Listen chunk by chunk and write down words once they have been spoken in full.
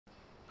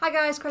Hi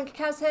guys, Cranky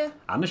Kaz here.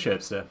 And the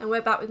Sherbs. And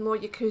we're back with more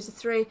Yakuza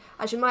 3.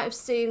 As you might have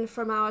seen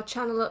from our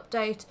channel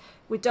update,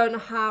 we don't know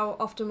how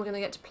often we're going to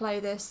get to play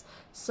this.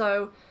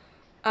 So,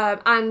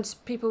 and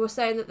people were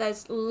saying that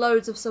there's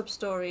loads of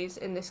sub-stories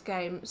in this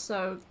game.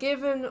 So,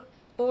 given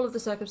all of the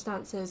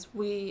circumstances,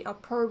 we are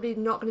probably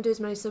not going to do as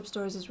many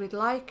sub-stories as we'd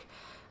like.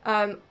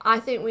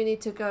 I think we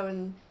need to go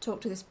and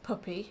talk to this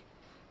puppy.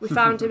 We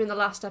found him in the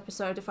last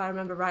episode, if I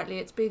remember rightly.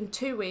 It's been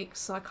 2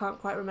 weeks, so I can't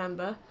quite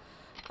remember.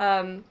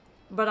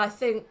 But I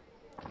think...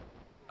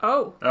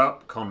 Oh,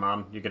 con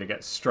man, you're going to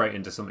get straight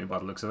into something by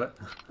the looks of it.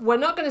 We're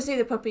not going to see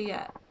the puppy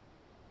yet.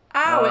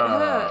 Ow, it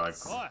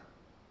hurts. God.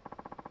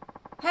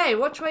 Hey,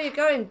 watch where you're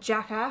going,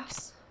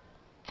 jackass.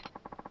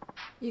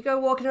 You go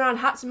walking around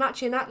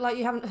Hatsumachi and act like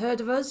you haven't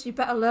heard of us. You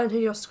better learn who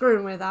you're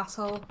screwing with,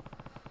 asshole.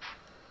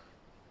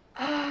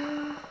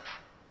 My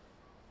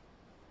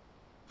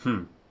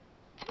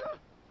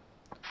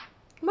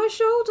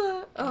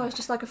shoulder. Oh, it's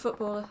just like a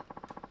footballer.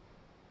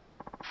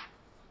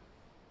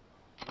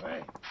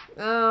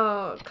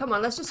 Oh, come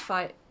on, let's just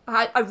fight.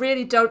 I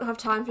really don't have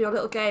time for your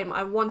little game.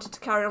 I wanted to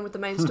carry on with the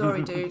main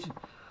story, dude.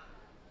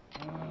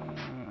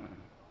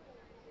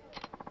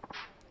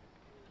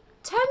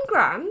 10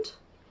 grand?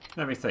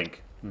 Let me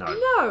think. No.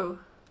 No.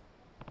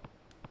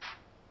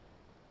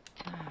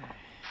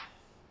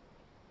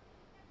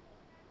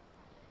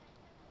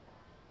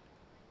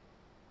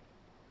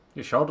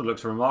 Your shoulder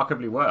looks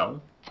remarkably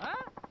well.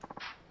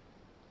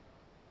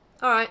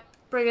 Alright,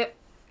 bring it.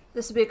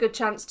 This would be a good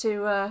chance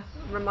to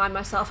remind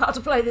myself how to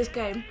play this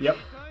game. Yep.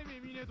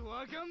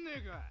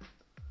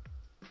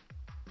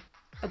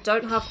 I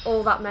don't have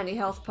all that many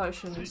health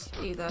potions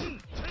either.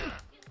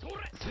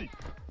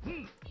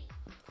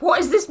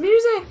 What is this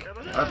music?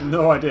 I have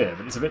no idea,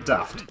 but it's a bit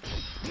daft.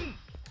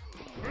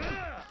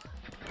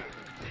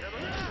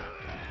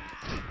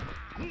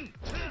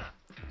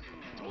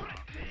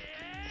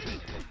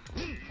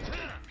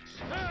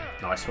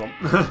 Nice one.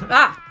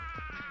 Ah!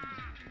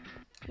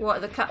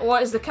 What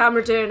is the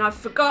camera doing? I've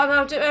forgotten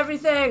how to do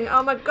everything!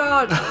 Oh my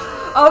god!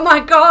 Oh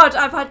my god!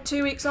 I've had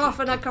 2 weeks off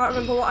and I can't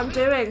remember what I'm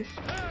doing.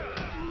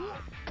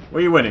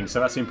 Well, you're winning, so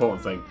that's the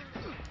important thing.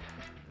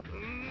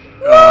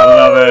 Oh, I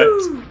love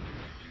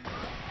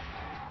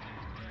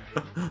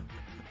it!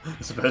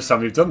 It's the first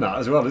time you've done that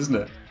as well, isn't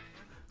it?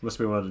 Must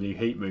be one of the new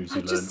heat moves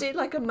you learned. I just see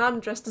like a man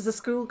dressed as a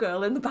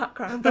schoolgirl in the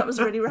background. That was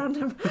really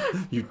random.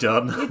 You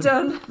done? You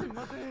done?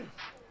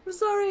 I'm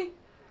sorry.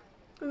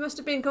 We must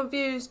have been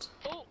confused.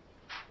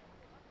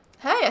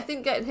 Hey, I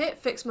think getting hit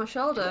fixed my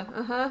shoulder.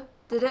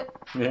 Did it?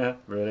 Yeah,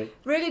 really.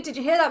 Really? Did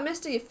you hear that,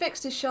 mister? You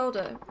fixed his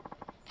shoulder.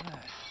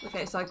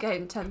 Okay, so I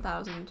gained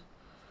 10,000.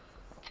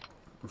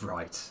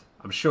 Right.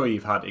 I'm sure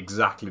you've had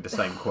exactly the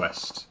same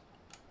quest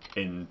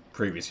in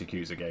previous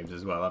Yakuza games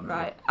as well, haven't you?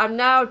 Right. I'm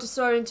now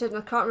disoriented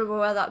and I can't remember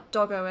where that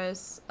doggo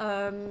is.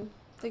 I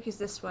think he's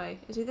this way.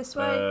 Is he this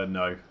way?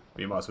 No.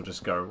 You might as well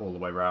just go all the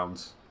way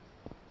round.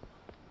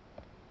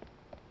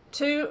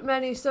 Too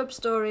many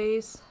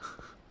sub-stories.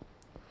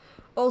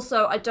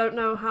 Also, I don't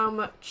know how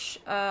much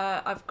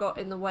I've got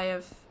in the way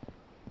of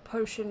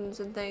potions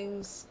and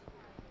things,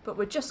 but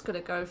we're just going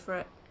to go for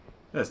it.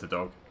 There's the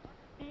dog.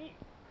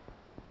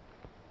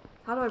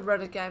 How do I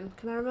run again?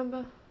 Can I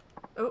remember?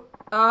 Oh.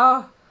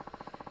 Ah.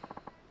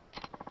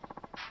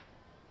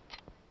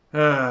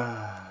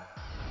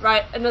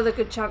 Right, another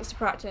good chance to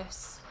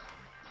practice.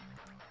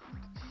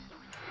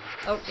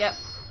 Oh, yep.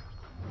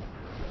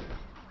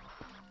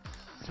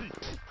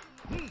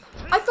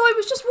 I thought it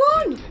was just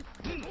one!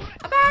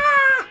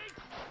 Ah!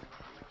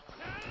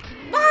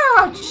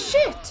 Ah,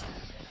 shit!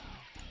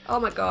 Oh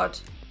my god.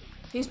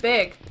 He's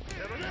big.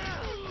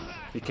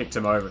 He kicked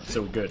him over. It's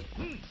all good.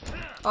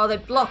 Oh, they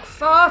block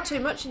far too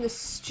much in this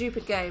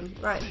stupid game.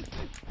 Right.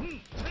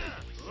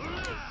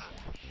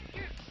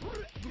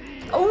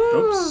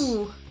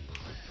 Oh!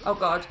 Oh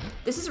god.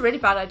 This is a really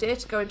bad idea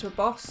to go into a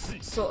boss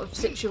sort of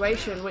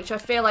situation, which I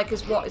feel like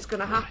is what is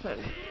going to happen.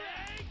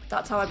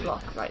 That's how I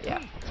block. Right,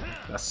 yeah.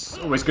 That's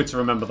always good to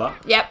remember that.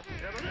 Yep.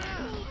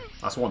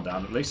 That's one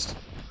down at least.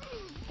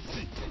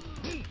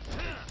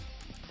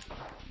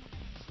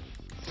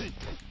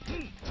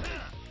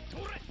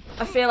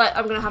 I feel like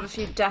I'm going to have a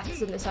few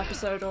deaths in this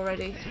episode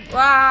already.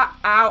 Wah!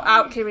 Ow,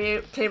 ow,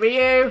 Kiryu.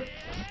 Kiryu!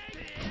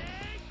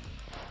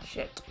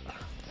 Shit.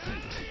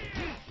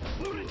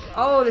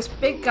 Oh, this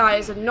big guy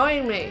is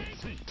annoying me.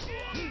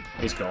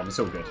 He's gone. It's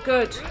all good.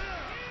 Good.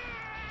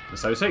 And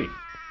so is he.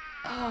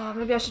 Oh,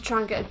 maybe I should try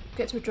and get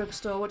to a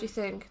drugstore. What do you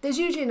think? There's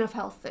usually enough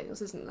health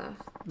things, isn't there?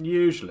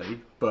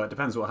 Usually, but it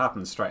depends what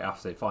happens straight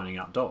after finding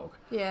out dog.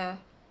 Yeah.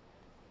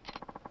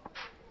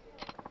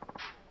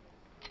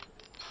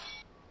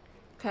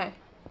 Okay.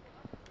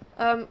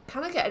 Can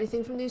I get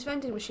anything from these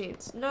vending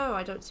machines? No,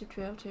 I don't seem to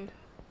be able to.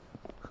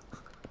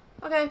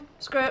 Okay,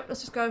 screw it. Let's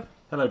just go.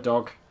 Hello,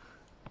 dog.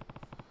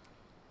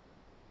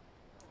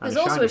 There's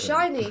also a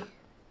shiny.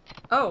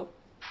 Oh.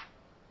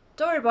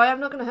 Don't worry, boy. I'm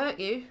not going to hurt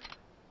you.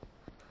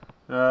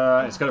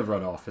 It's going to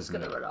run off, isn't it?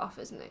 It's going to run off,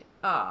 isn't it?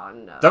 Oh,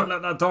 no. Don't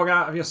let that dog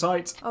out of your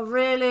sight. Oh,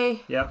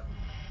 really? Yep.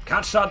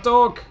 Catch that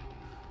dog.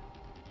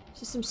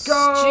 Just some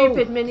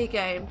stupid mini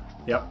game.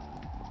 Yep.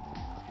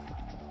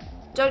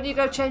 Don't you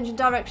go changing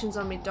directions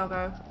on me,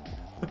 doggo.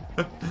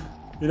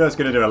 You know it's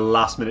going to do a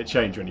last minute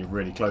change when you're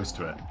really close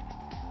to it.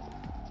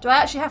 Do I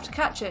actually have to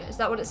catch it? Is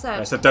that what it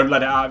said? So don't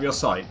let it out of your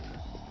sight.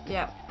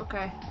 Yeah,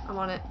 okay. I'm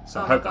on it.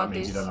 So I hope that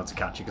means you don't have to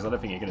catch it, because I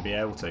don't think you're going to be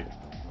able to.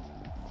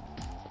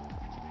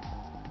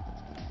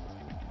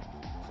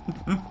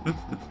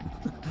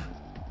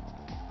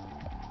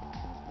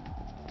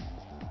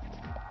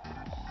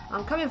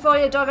 I'm coming for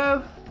you,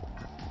 doggo.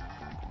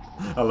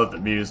 I love the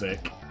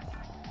music.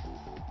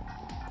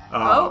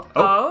 Oh.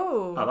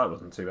 Oh, that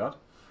wasn't too bad.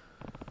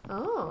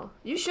 Oh,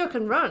 you sure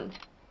can run.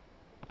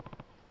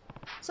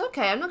 It's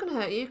okay, I'm not going to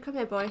hurt you. Come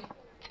here, boy.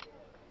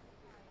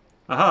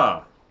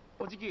 Aha!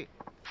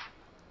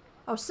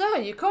 Oh, sir,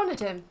 you cornered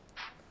him.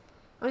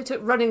 Only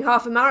took running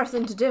half a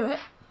marathon to do it.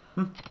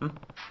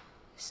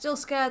 He's still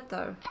scared,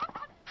 though.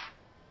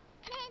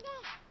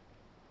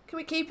 Can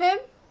we keep him?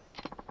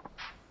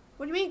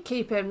 What do you mean,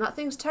 keep him? That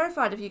thing's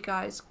terrified of you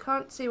guys.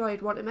 Can't see why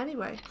you'd want him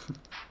anyway.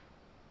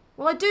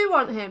 Well, I do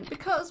want him.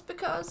 Because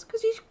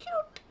he's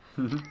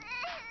cute.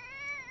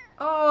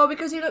 Oh,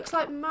 because he looks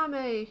like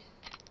Mummy.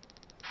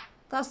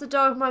 That's the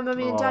dog my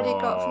mummy and daddy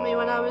got for me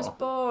when I was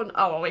born.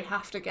 Oh, well, we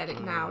have to get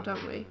it now,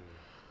 don't we?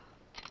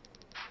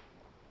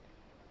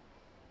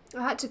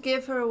 I had to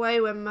give her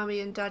away when mummy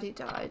and daddy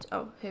died.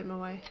 Oh, him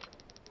away.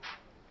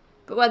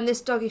 But when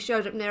this doggy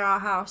showed up near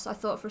our house, I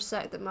thought for a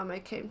sec that mummy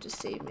came to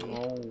see me.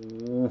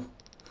 Oh.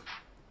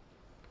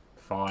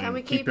 Fine. Can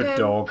we keep your him?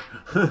 dog.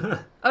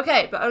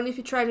 Okay, but only if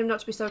you train him not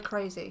to be so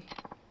crazy.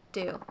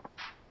 Deal.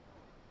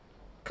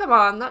 Come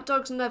on, that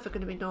dog's never going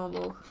to be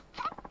normal.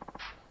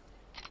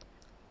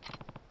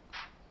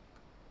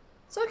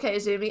 It's okay,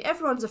 Izumi.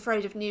 Everyone's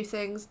afraid of new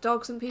things,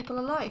 dogs and people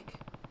alike.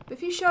 But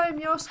if you show him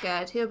you're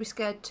scared, he'll be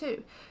scared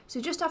too. So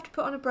you just have to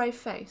put on a brave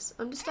face.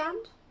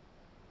 Understand?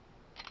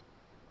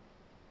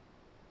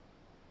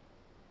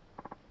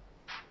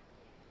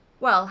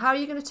 Well, how are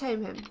you going to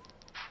tame him?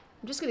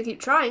 I'm just going to keep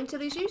trying till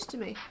he's used to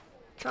me.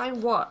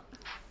 Trying what?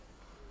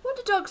 What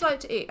do dogs like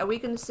to eat? Are we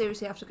going to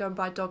seriously have to go and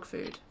buy dog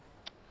food?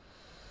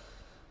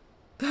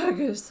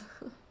 Burgers.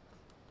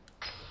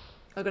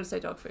 I'm going to say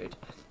dog food.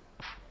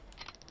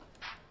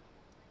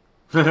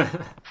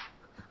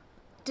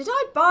 Did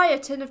I buy a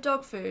tin of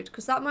dog food?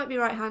 Because that might be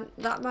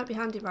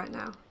handy right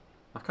now.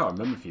 I can't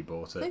remember if you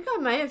bought I it. think I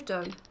may have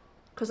done.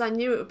 Because I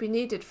knew it would be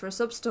needed for a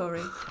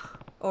sub-story.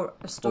 Or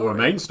a story. Or a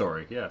main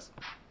story, yes.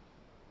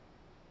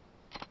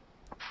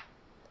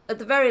 At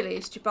the very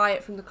least, you buy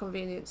it from the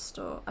convenience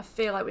store. I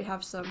feel like we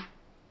have some.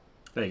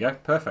 There you go,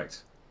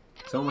 perfect.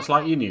 It's almost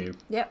like you knew.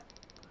 Yep.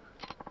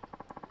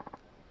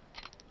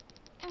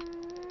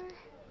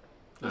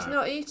 He's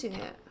not eating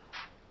it.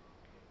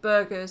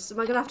 Burgers. Am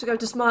I going to have to go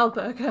to Smile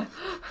Burger?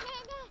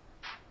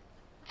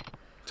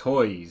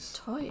 Toys.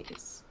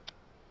 Toys.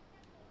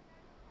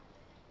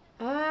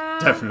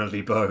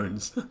 Definitely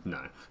bones.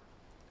 No.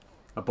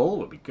 A ball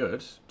would be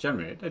good.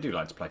 Generally, they do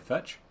like to play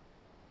fetch.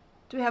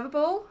 Do we have a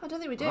ball? I don't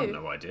think we do. I have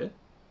no idea.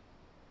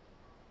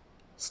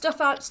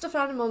 Stuffed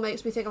animal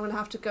makes me think I'm going to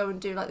have to go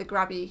and do like the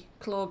grabby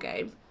claw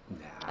game.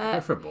 Nah, go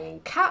for a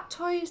ball. Cat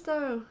toys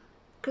though.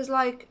 Because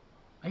like...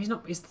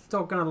 Is the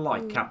dog going to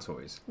like cat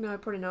toys? No,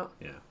 probably not.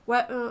 Yeah.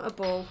 Where, a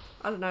ball.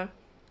 I don't know.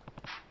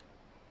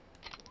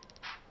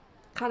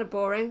 Kind of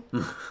boring.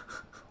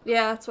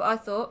 Yeah, that's what I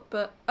thought.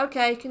 But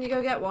okay, can you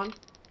go get one?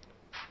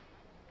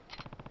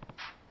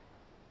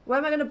 Where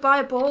am I going to buy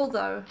a ball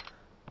though?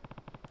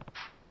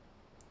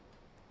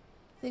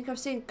 I think I've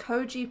seen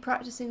Koji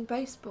practicing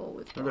baseball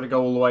with. We're going to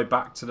go all the way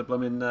back to the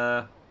blooming.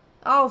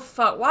 Oh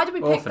fuck! Why did we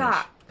pick Orphanage.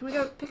 that? Can we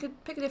go pick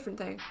a different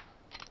thing?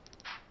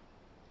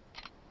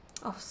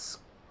 Oh,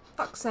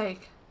 fuck's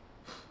sake!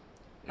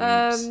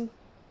 Oops.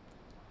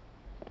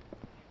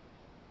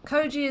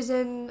 Koji is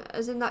in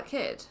that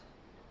kid.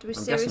 Do we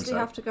seriously so.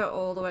 have to go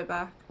all the way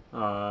back?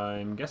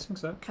 I'm guessing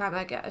so. Can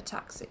I get a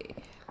taxi?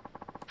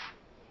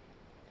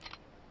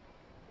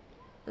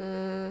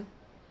 There?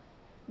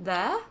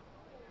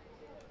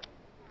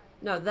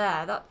 No,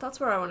 there. That's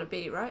where I want to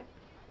be, right?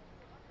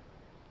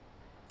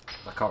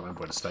 I can't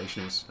remember where the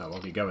station is. Oh,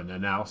 well, we're going there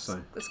now,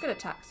 so... Let's get a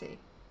taxi.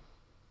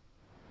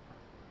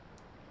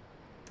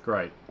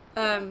 Great.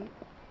 I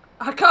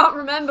can't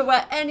remember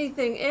where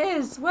anything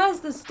is. Where's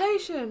the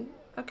station?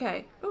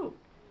 Okay. Ooh.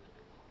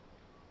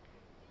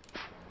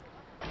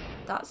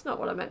 That's not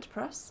what I meant to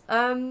press.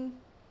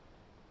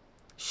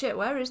 Shit,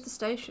 where is the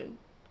station?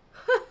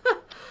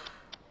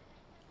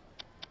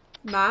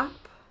 Map.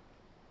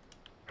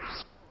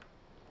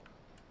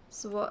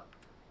 So what?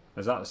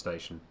 Is that the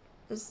station?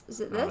 Is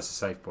it No, this? that's a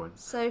save point.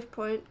 Save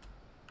point.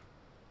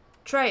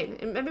 Train.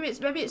 Maybe it's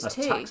That's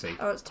T. taxi.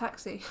 Oh, it's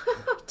taxi.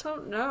 I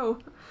don't know.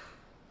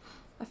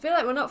 I feel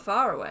like we're not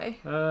far away.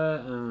 Why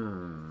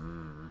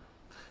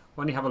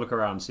don't you have a look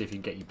around and see if you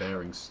can get your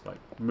bearings? Like,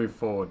 move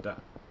forward.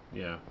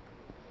 Yeah.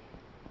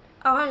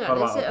 Oh, hang on.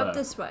 What Is about it up up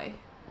there? this way?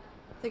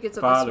 I think it's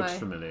up That this looks way.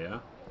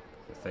 familiar,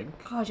 I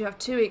think. God, you have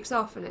 2 weeks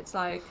off and it's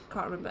like,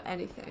 can't remember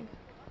anything.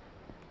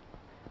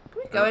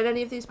 Can we go in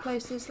any of these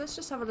places? Let's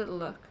just have a little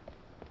look.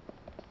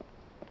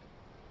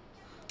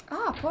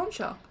 pawn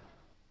shop.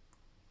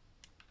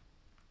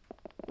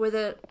 With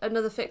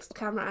another fixed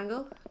camera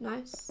angle.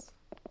 Nice.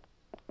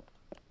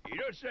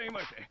 Here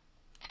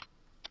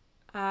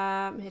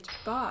to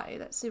buy.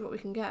 Let's see what we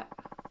can get.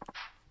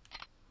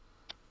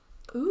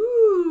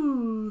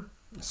 Ooh.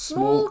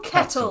 Small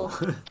kettle.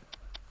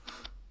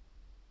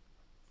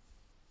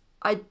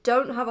 I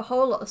don't have a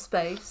whole lot of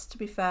space, to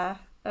be fair.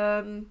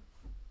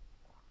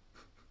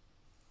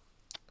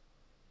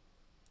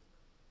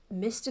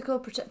 Mystical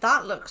protect.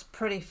 That looks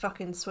pretty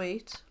fucking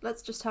sweet.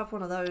 Let's just have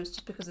one of those,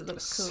 just because it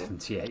looks cool.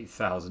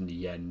 78,000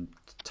 yen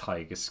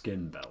tiger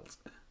skin belt.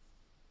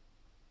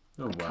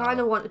 Oh, I kind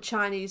of want a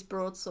Chinese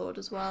broadsword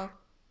as well.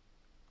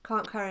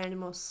 Can't carry any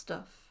more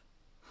stuff.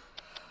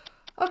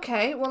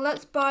 Okay, well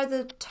let's buy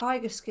the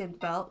tiger skin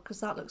belt because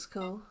that looks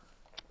cool.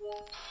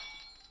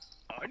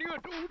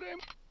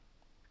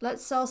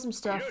 Let's sell some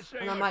stuff,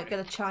 and I might get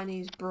a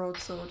Chinese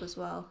broadsword as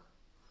well.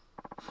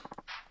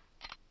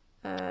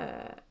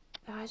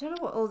 I don't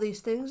know what all these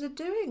things are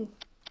doing.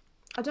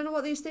 I don't know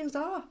what these things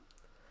are.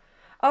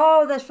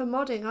 Oh, they're for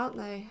modding, aren't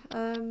they?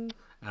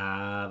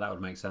 That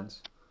would make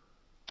sense.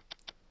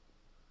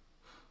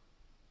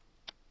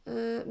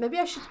 Maybe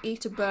I should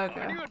eat a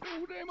burger.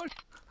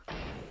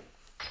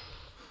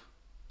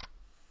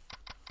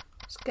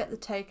 Let's get the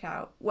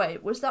takeout.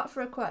 Wait, was that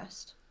for a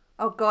quest?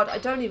 Oh god, I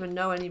don't even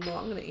know anymore.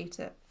 I'm going to eat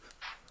it.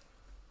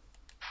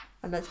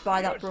 And let's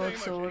buy that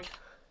broadsword.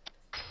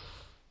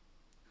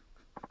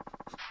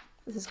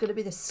 This is going to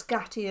be the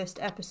scattiest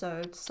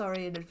episode.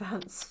 Sorry in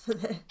advance for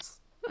this.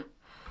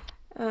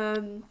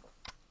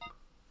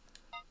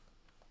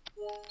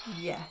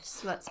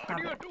 Yes, let's have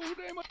it.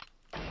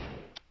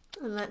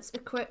 And let's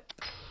equip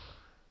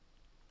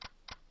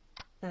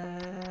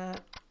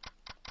that.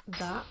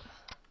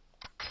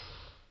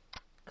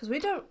 Because we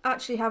don't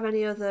actually have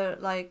any other,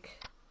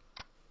 like,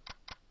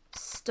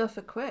 stuff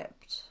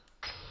equipped.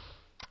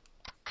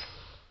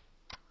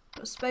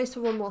 Got space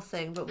for one more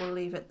thing, but we'll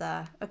leave it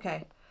there.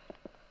 Okay.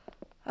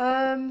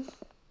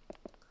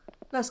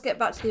 Let's get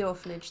back to the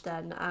orphanage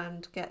then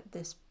and get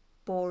this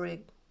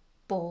boring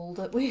ball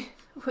that we're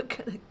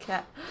gonna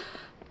get.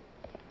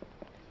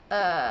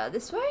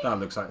 This way? That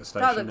looks like the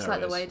station. That looks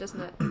like the way,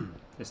 doesn't it?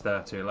 It's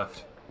there to your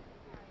left.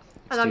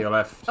 It's to your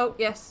left. Oh,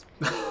 yes.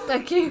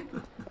 Thank you.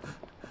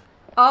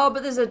 Oh,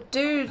 but there's a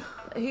dude.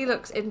 He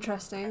looks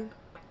interesting.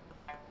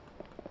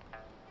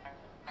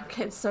 I'm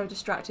getting so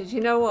distracted.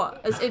 You know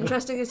what? As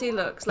interesting as he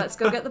looks, let's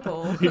go get the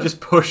ball. You just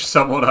push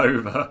someone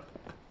over.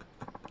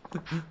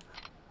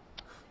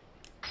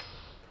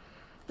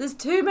 There's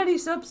too many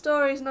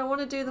sub-stories and I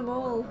want to do them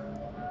all.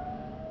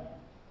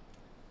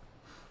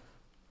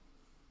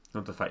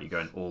 Not the fact you're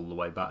going all the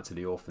way back to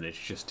the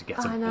orphanage just to get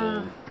a I know.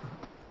 ball.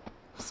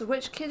 So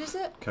which kid is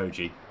it?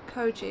 Koji.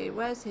 Koji.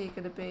 Where's he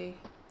going to be?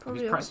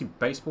 Probably He's practicing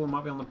baseball,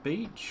 might be on the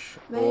beach.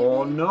 Maybe.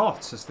 Or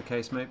not, as the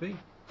case may be.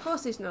 Of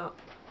course he's not.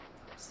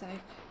 For fuck's sake.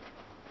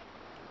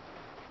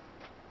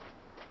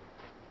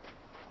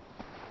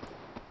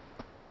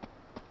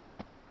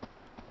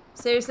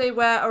 Seriously,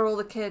 where are all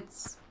the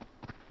kids?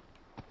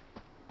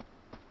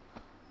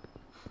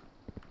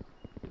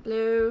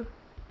 Blue.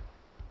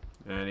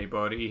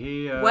 Anybody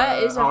here? Where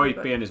is Oh, everybody?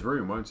 he'd be in his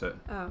room, won't it?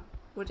 Oh,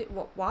 would it?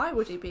 What? Why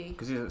would he be?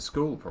 Because he's at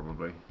school,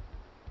 probably.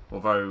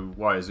 Although,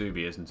 why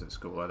Izumi isn't at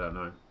school, I don't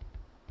know.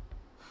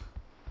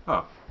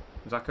 Oh,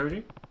 is that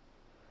Koji?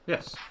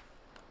 Yes.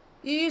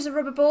 You use a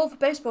rubber ball for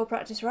baseball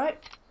practice,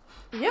 right?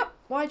 Yep.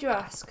 Why'd you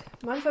ask?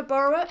 Mind if I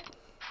borrow it?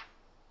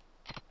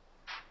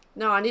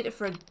 No, I need it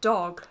for a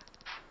dog.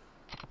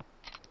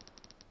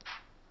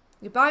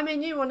 You buy me a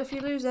new one if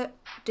you lose it.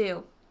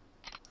 Deal.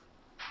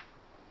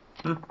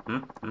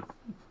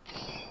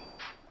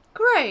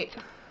 Great.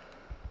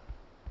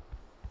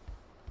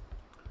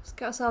 Let's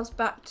get ourselves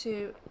back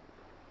to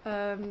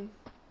The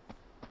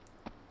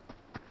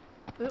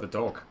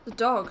dog. the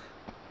dog.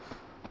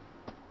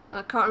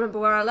 I can't remember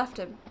where I left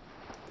him.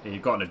 Yeah,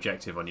 you've got an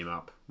objective on your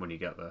map when you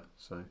get there,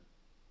 so.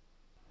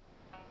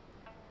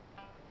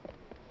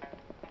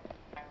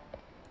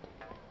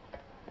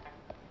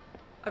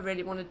 I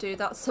really want to do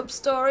that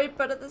sub-story,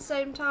 but at the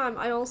same time,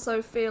 I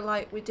also feel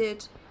like we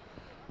did...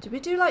 Did we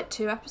do like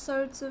 2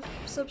 episodes of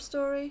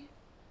sub-story?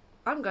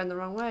 I'm going the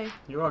wrong way.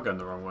 You are going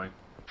the wrong way.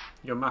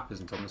 Your map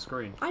isn't on the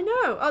screen. I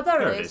know. Oh,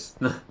 there it is.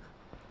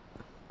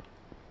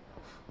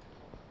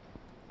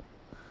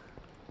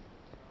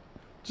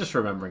 Just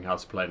remembering how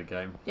to play the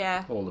game.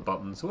 Yeah. All the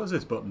buttons. What does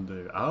this button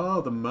do?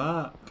 Oh, the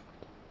map.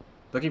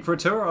 Looking for a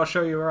tour? I'll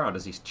show you around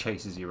as he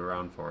chases you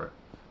around for it.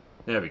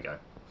 There we go.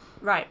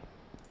 Right.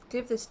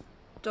 Give this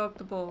dog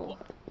the ball.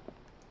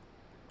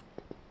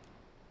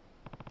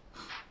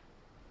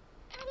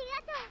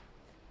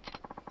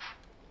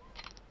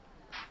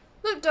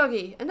 Look,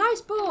 doggy, a nice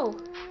ball.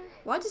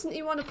 Why doesn't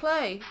he want to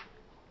play?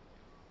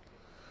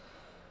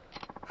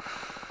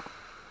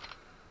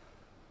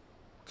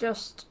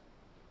 Just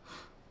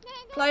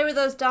play with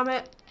us, damn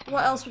it.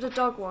 What else would a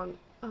dog want?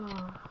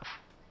 Oh.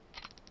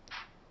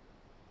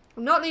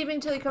 I'm not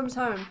leaving till he comes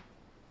home.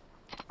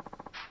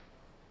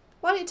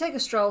 Why don't you take a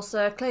stroll,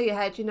 sir? Clear your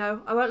head, you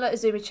know. I won't let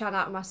Izumi-chan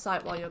out of my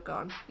sight while you're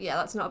gone. Yeah,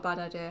 that's not a bad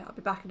idea. I'll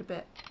be back in a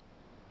bit.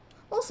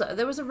 Also,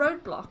 there was a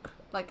roadblock,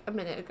 like, a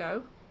minute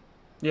ago.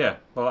 Yeah,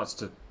 well, that's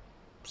to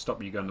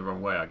stop you going the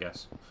wrong way, I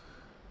guess.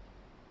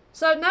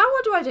 So now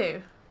what do I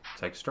do?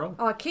 Take a stroll.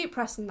 Oh, I keep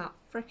pressing that.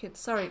 Frickin'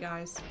 sorry,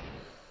 guys.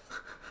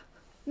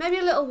 Maybe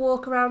a little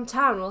walk around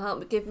town will help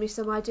me give me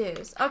some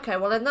ideas. Okay,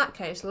 well, in that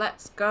case,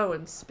 let's go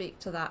and speak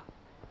to that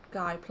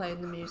guy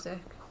playing the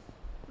music.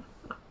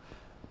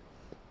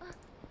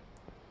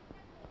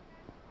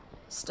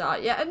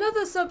 Start yet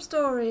another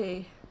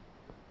sub-story.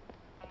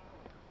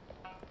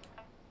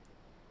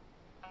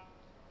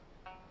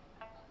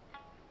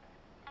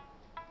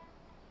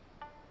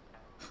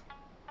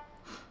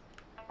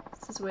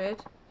 This is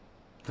weird.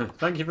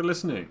 Thank you for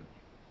listening.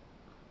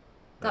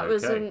 That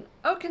was an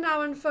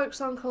Okinawan folk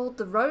song called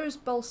The Rose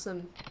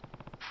Balsam.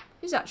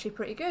 It's actually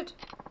pretty good.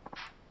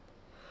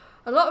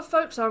 A lot of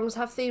folk songs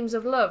have themes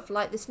of love,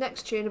 like this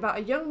next tune about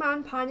a young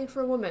man pining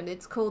for a woman.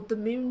 It's called The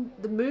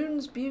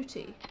Moon's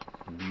Beauty.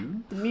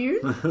 Moon? The Moon?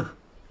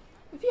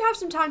 If you have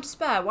some time to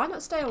spare, why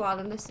not stay a while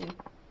and listen?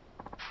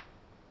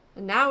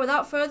 And now,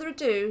 without further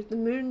ado, The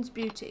Moon's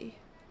Beauty.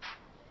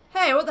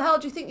 Hey, what the hell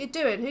do you think you're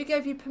doing? Who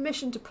gave you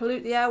permission to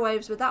pollute the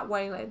airwaves with that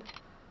wailing?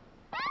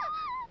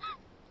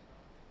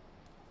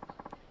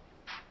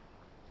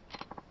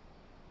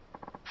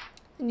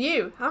 And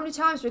you, how many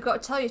times we've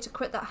got to tell you to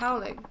quit that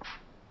howling?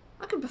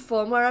 I can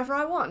perform wherever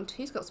I want.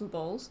 He's got some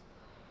balls.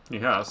 He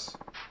has.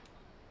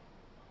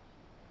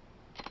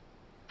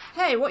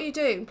 Hey, what are you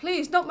doing?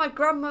 Please, not my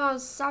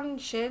grandma's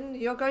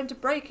sanshin. You're going to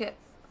break it.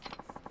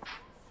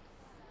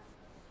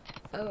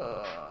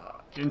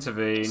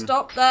 Intervene.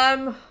 Stop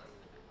them.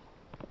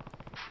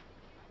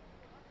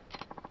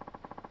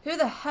 Who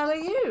the hell are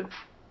you?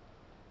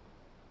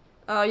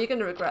 Oh, you're going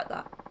to regret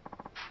that.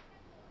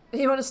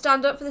 You want to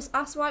stand up for this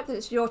asswipe? Then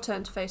it's your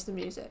turn to face the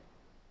music.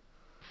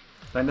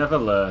 They never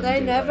learn,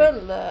 They do never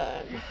they?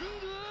 learn.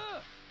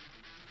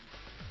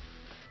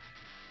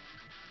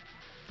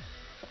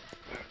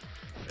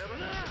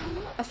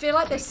 I feel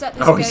like they set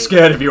this game... Oh, he's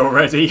scared of you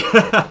already.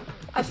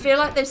 I feel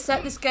like they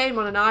set this game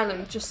on an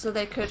island just so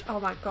they could... Oh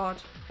my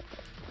god.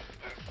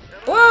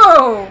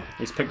 Whoa!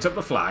 He's picked up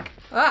the flag.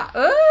 Ah!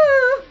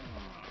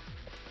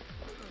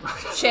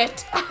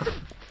 Shit.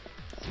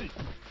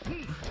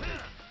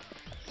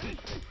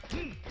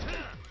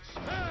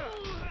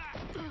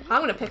 I'm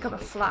gonna pick up a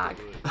flag.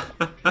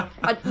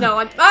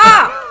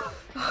 Ah!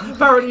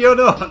 Apparently you're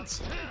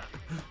not.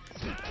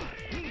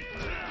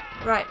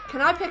 Right, can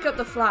I pick up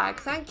the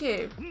flag? Thank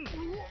you.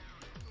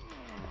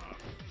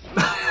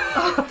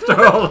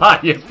 After all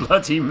that, you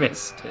bloody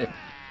missed him.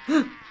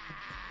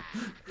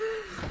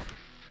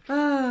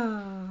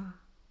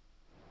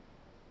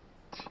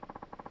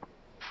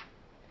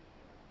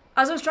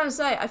 As I was trying to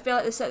say, I feel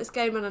like they set this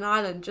game on an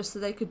island just so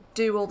they could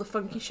do all the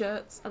funky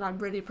shirts, and I'm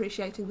really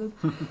appreciating them.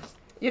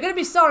 You're going to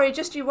be sorry,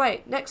 just you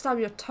wait. Next time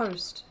you're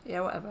toast.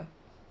 Yeah, whatever.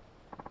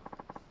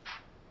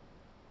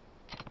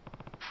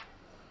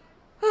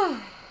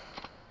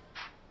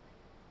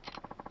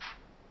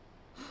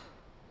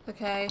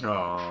 Okay.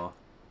 Aww.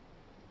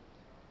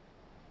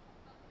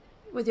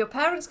 With your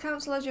parents'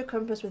 counsel as your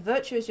compass, with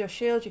virtue as your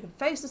shield, you can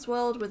face this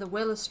world with a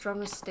will as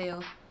strong as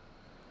steel.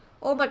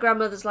 All my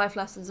grandmother's life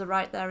lessons are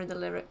right there in the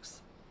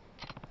lyrics.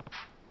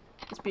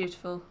 It's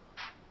beautiful.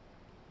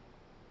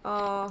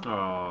 Aww.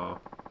 Aww.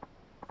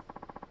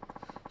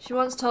 She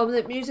once told me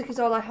that music is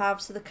all I have,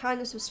 so the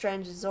kindness of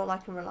strangers is all I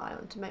can rely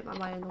on to make my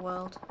way in the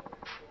world.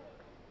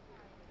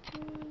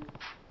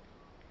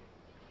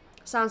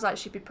 Sounds like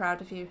she'd be proud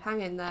of you.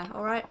 Hang in there,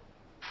 alright?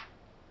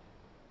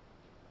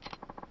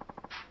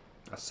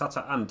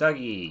 Asata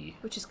andagi.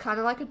 Which is kind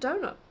of like a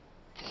donut.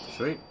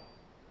 Sweet.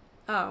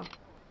 Oh.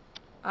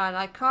 And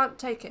I can't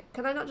take it.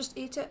 Can I not just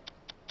eat it?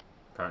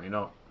 Apparently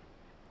not.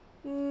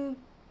 I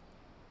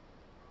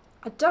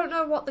don't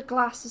know what the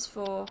glass is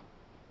for.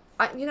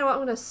 You know what?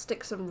 I'm going to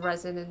stick some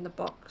resin in the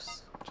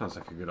box. Sounds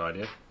like a good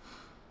idea.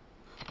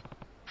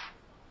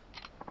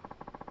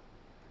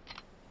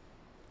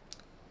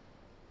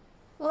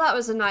 Well, that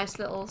was a nice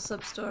little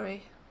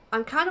sub-story.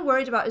 I'm kind of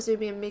worried about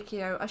Izumi and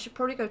Mikio. I should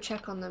probably go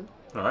check on them.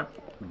 Alright.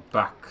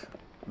 Back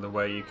the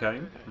way you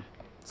came.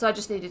 So I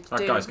just needed to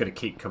That guy's going to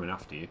keep coming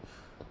after you.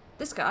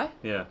 This guy?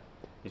 Yeah.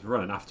 He's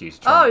running after you. He's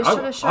trying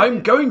to show I'm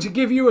you. going to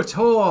give you a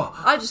tour.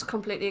 I just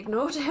completely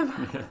ignored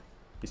him. Yeah.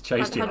 He's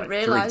chased you like 3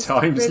 realised.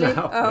 times Really?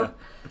 now. Oh. Yeah.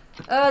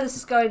 Oh, this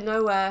is going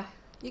nowhere.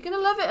 You're going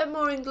to love it at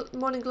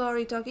Morning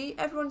Glory, doggy.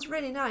 Everyone's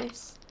really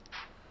nice.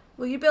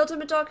 Will you build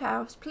him a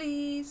doghouse,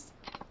 please?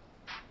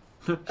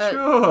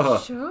 Sure.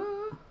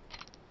 Sure.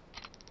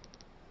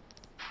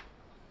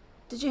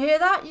 Did you hear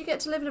that? You get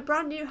to live in a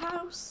brand new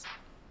house.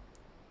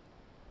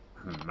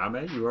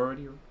 Mame, you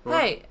already...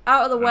 Hey,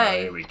 out of the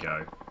way. Here we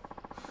go.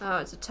 Oh,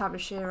 it's a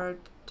Tamashiro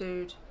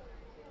dude.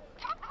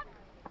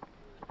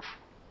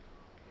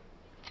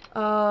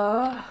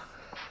 Well.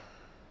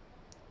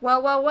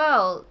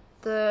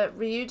 The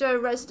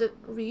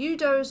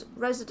Ryudo's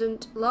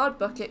resident lard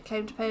bucket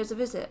came to pay us a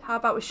visit. How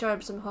about we show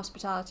him some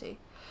hospitality?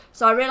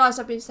 So I realised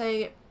I've been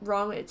saying it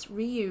wrong. It's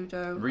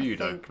Ryudo, I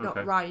think, not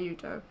okay.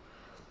 Ryudo.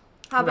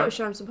 How about we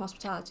show him some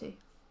hospitality?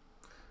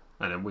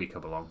 And then we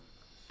come along.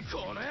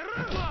 Oh,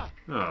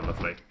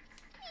 lovely.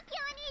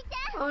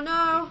 Oh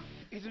no!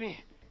 Izumi,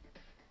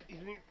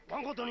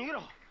 one go to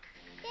nigero.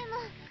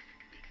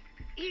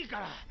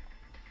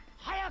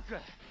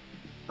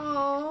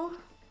 Oh,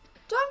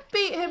 don't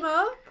beat him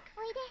up.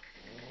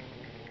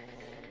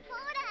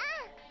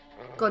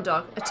 Go on,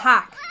 dog.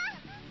 Attack.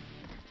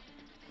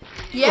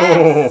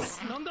 Yes!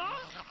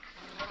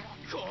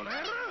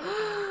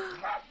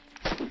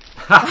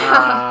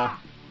 Haha!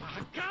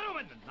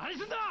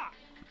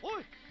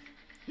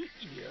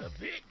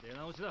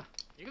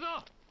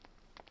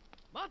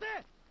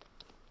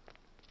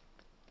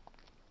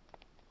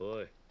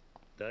 Oi,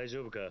 大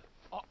丈夫か?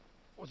 あ、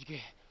おじき。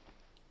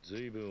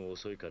ずいぶん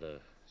遅いから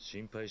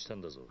心配した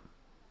んだぞ。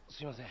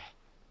すいません。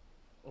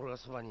俺が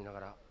そばにいな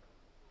がら。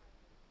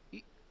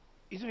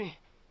泉、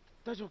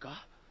大丈夫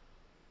か?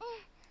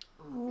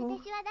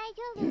 私は大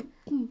丈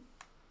夫。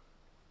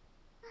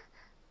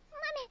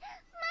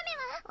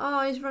Oh,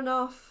 he's run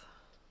off.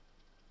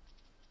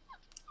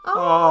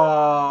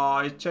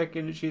 Oh, he's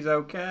checking that she's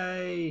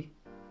okay.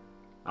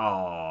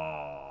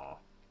 Oh.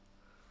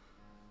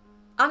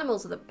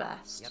 Animals are the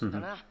best. やった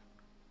な。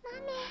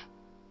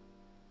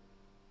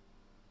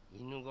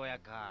犬小屋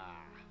か。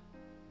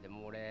で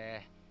も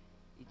俺、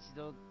一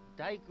度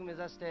大工目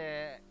指し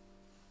て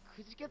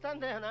くじけたん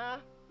だよな。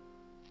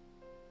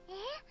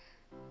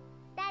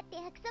だって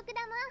約束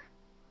だもん。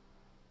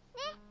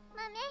ね、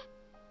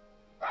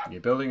豆。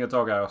 You're building a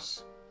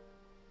doghouse.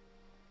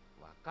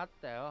 わかっ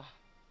たよ。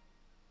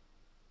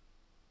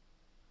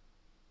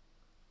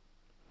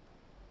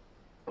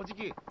おじ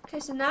き。 Okay,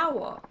 so now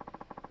what?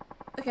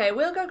 Okay,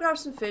 we'll go grab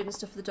some food and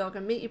stuff for the dog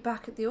and meet you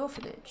back at the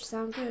orphanage.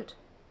 Sound good?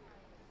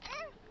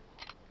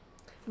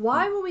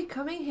 Why were we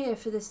coming here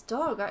for this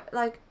dog?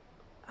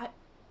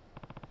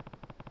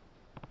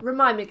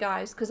 Remind me,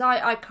 guys, because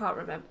I can't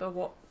remember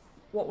what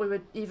we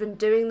were even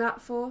doing that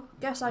for.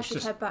 Guess I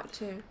should head back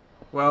too.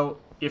 Well,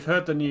 you've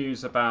heard the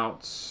news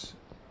about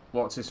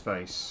what's his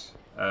face.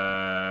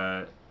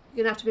 You're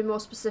gonna have to be more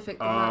specific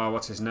than that.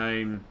 What's his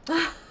name?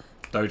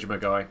 Dojima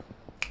guy.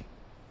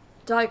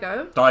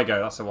 Daigo? Daigo,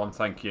 that's the one,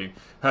 thank you.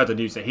 Heard the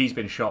news that he's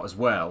been shot as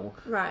well.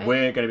 Right.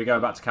 We're going to be going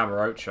back to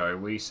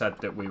Kamurocho. We said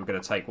that we were going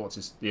to take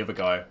the other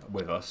guy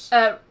with us.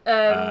 Aniki.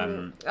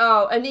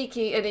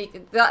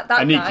 That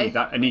guy.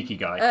 Aniki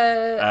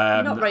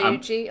guy. Not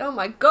Ryuji. Oh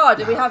my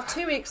god, we have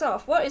 2 weeks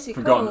off. What is he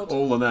Forgotten called?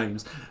 all the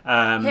names.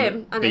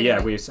 Him. But yeah,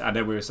 and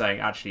then we were saying,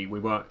 actually, we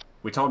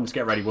told him to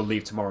get ready, we'll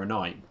leave tomorrow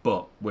night,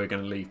 but we're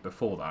going to leave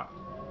before that,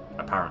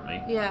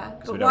 apparently. Yeah,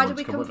 but we don't why want did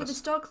we to come with for us.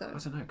 this dog, though? I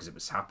don't know, because it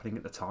was happening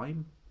at the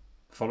time.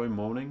 Following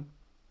morning.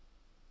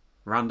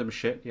 Random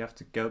shit you have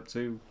to go up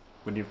to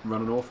when you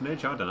run an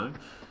orphanage, I don't know.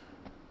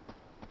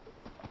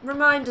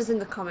 Remind us in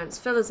the comments,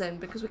 fill us in,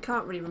 because we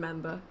can't really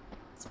remember.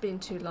 It's been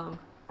too long.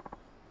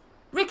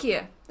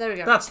 Rikiya, there we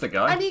go. That's the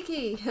guy.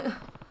 Aniki!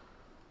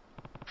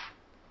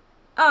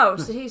 Oh,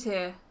 so he's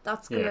here.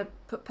 That's going to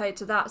put paid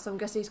to that, so I'm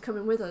guessing he's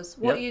coming with us.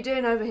 What are you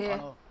doing over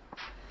here?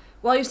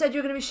 Well, you said you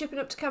were going to be shipping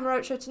up to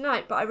Kamurocho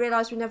tonight, but I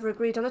realised we never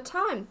agreed on a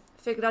time.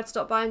 Figured I'd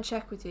stop by and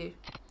check with you.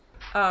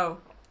 Oh.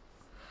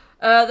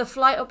 The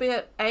flight will be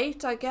at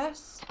 8, I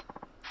guess.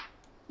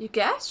 You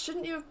guess?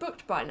 Shouldn't you have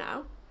booked by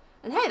now?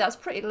 And hey, that's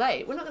pretty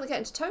late. We're not going to get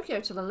into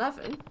Tokyo till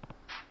 11.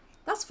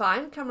 That's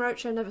fine.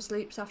 Kamurocho never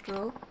sleeps after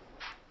all.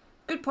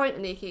 Good point,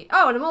 Aniki.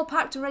 Oh, and I'm all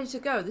packed and ready to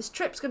go. This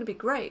trip's going to be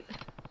great.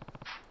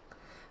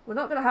 We're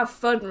not going to have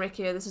fun,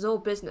 Rikiya. This is all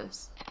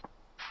business.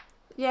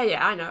 Yeah,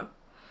 I know.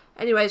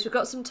 Anyways, we've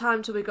got some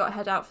time till we got to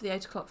head out for the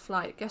 8 o'clock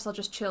flight. Guess I'll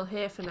just chill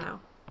here for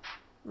now.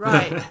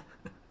 Right.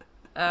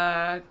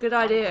 Good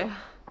idea.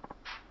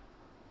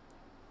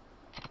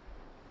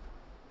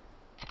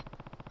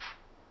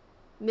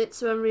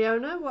 Mitsuo and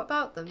Riona, what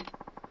about them?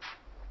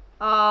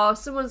 Oh,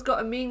 someone's got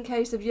a mean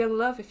case of young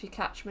love, if you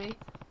catch me.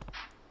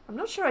 I'm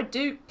not sure I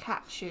do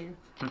catch you.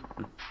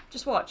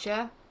 Just watch,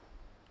 yeah?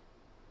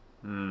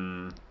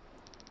 You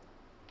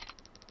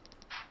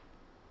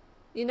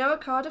know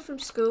Okada from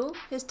school?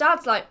 His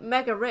dad's like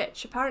mega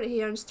rich. Apparently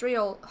he owns 3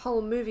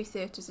 whole movie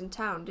theatres in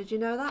town. Did you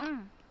know that?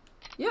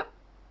 Yep.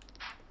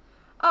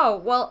 Oh,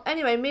 well,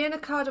 anyway, me and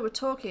Okada were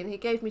talking. He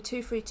gave me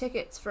 2 free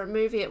tickets for a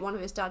movie at one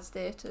of his dad's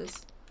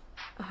theatres.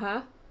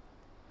 Uh-huh.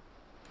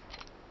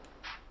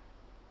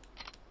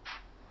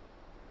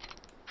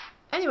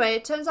 Anyway,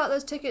 it turns out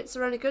those tickets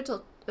are only good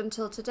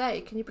until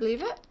today. Can you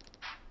believe it?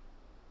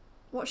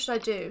 What should I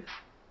do?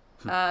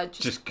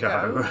 Just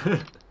go.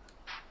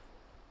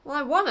 Well,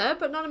 I wanna,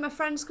 but none of my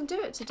friends can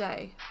do it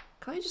today.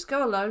 Can't you just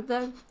go alone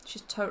then?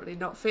 She's totally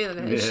not feeling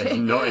it, is she?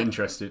 Not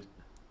interested.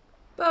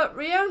 But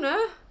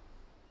Riona,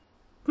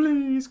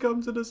 please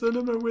come to the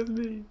cinema with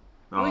me.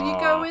 will you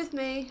go with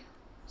me?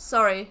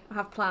 Sorry, I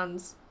have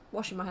plans.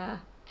 Washing my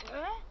hair.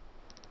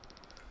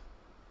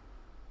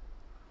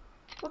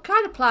 What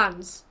kind of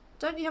plans?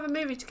 Don't you have a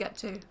movie to get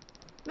to?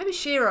 Maybe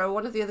Shiro or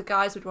one of the other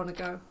guys would want to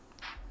go.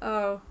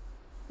 Oh,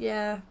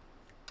 yeah.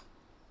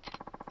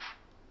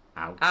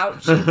 Ouch.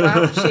 Ouchie,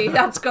 ouchie.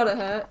 That's gotta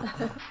hurt.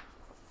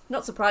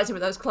 Not surprising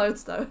with those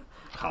clothes, though.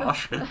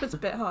 Harsh. That's a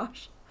bit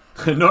harsh.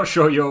 Not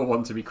sure you're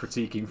one to be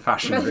critiquing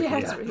fashion, Ricky.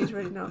 Yeah, he's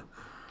really not.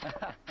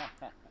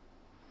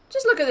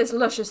 Just look at this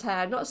luscious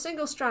hair. Not a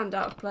single strand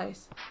out of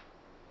place.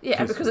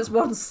 Yeah, because it's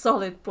one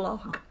solid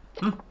block.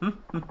 Hold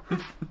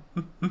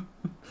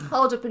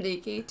up,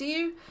 Aniki. Do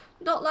you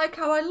not like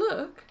how I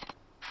look?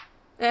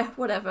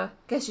 Whatever.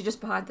 Guess you're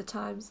just behind the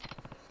times.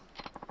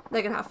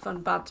 They're going to have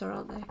fun banter,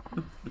 aren't they?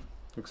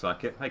 Looks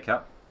like it. Hey,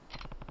 Cat.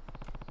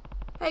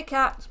 Hey,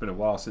 Cat. It's been a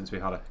while since we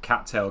had a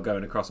cat tail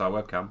going across our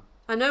webcam.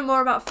 I know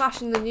more about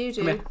fashion than you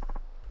do. Come here.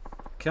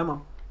 Come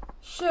on.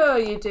 Sure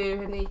you do,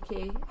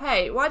 Haniki.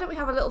 Hey, why don't we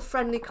have a little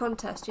friendly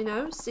contest, you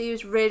know? See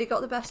who's really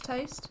got the best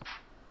taste?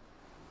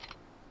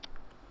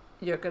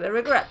 You're going to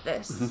regret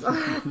this.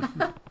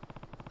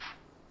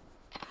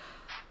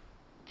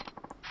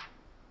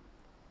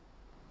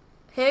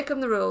 Here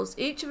come the rules.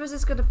 Each of us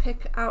is going to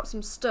pick out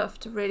some stuff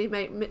to really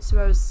make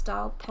Mitsuo's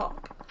style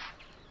pop.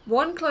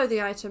 One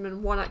clothing item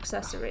and one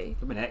accessory.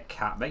 Come here,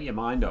 Cat. Make your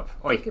mind up.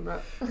 Oi. Pick him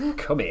up.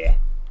 Come here.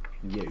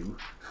 You.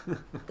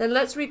 Then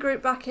let's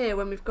regroup back here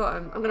when we've got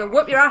him. I'm going to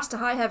whoop your ass to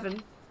high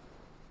heaven.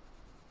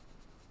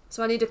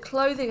 So I need a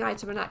clothing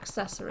item and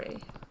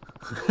accessory.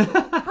 How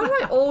do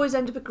I always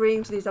end up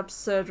agreeing to these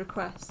absurd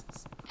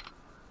requests?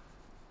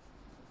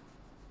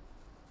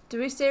 Do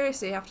we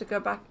seriously have to go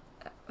back?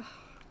 Oh,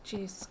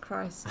 Jesus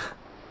Christ.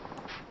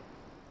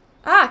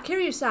 Ah,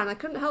 Kiryu-san, I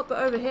couldn't help but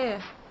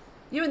overhear.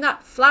 You and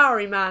that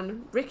flowery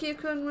man,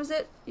 Rikiya-kun, was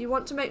it? You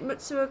want to make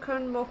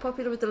Mitsuo-kun more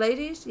popular with the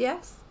ladies?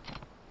 Yes?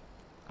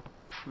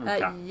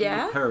 Cat,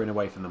 yeah? you're purring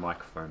away from the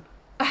microphone.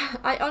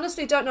 I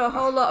honestly don't know a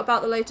whole lot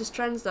about the latest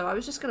trends, though. I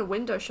was just going to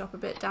window shop a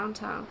bit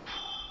downtown.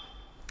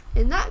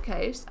 In that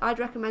case, I'd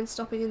recommend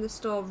stopping in the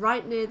store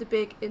right near the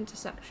big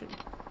intersection.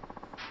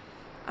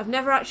 I've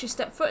never actually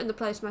stepped foot in the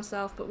place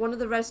myself, but one of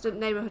the resident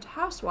neighbourhood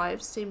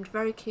housewives seemed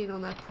very keen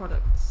on their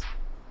products.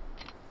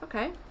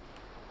 Okay.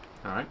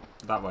 Alright,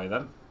 that way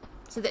then.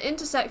 So the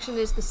intersection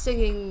is the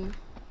singing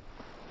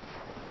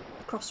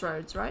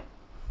crossroads, right?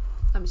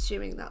 I'm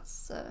assuming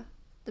that's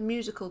the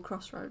musical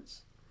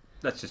crossroads.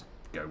 Let's just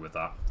go with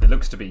that. It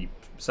looks to be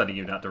sending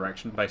you in that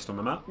direction based on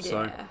the map,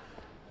 so... Yeah.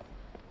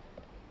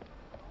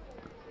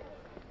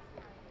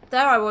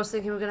 There I was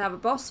thinking we were going to have a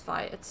boss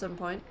fight at some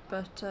point,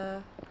 but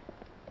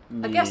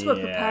I guess we're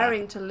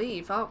preparing to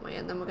leave, aren't we?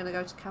 And then we're going to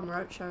go to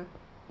Kamurocho.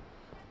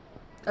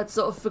 I'd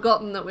sort of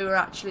forgotten that we were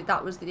actually,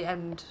 that was the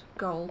end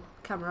goal,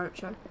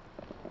 Kamurocho.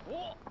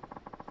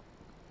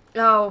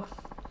 Oh.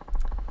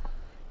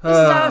 This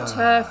is our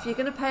turf. You're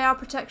going to pay our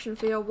protection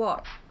fee or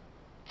what?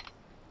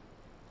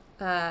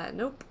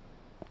 Nope.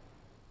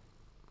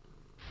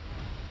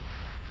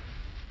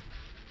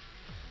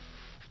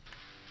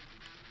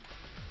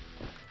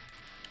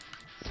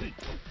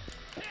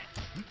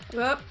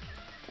 Whoop.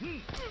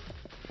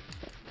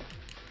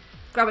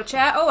 Grab a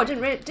chair. Oh, I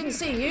didn't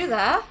see you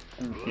there.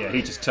 Yeah,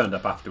 he just turned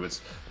up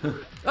afterwards.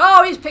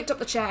 Oh, he's picked up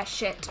the chair.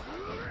 Shit.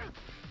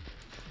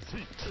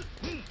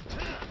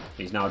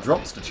 He's now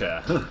dropped the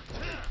chair. Can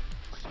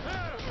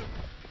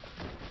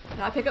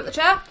I pick up the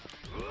chair?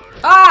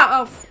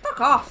 Ah! Oh,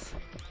 fuck off.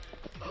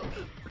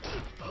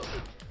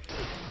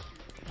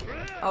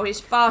 Oh, he's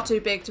far too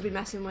big to be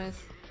messing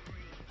with.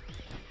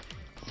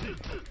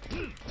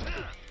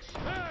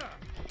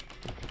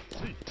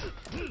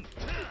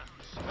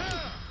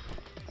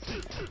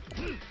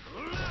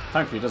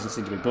 Thankfully, it doesn't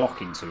seem to be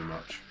blocking too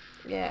much.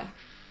 Yeah.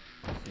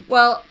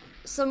 Well,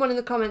 someone in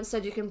the comments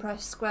said you can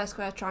press square,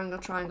 square, triangle,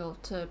 triangle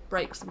to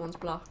break someone's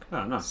block.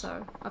 Oh, nice.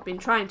 So I've been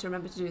trying to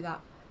remember to do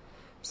that.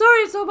 Sorry,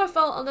 it's all my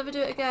fault. I'll never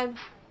do it again.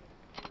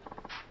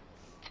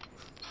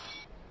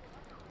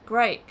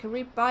 Great. Can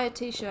we buy a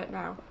t-shirt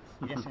now?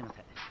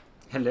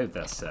 Hello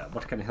there, sir.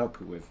 What can I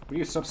help you with? Will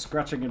you stop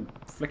scratching and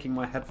flicking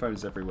my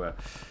headphones everywhere?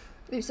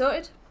 You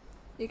sorted?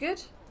 You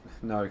good?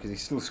 No, because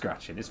he's still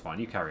scratching. It's fine.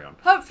 You carry on.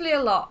 Hopefully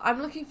a lot.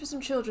 I'm looking for some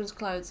children's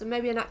clothes and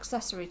maybe an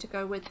accessory to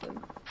go with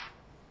them.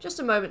 Just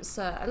a moment,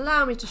 sir.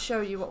 Allow me to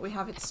show you what we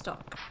have in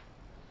stock.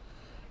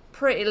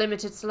 Pretty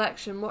limited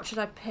selection. What should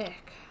I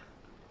pick?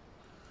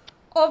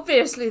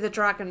 Obviously the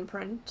dragon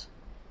print.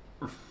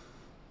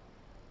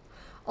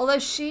 Although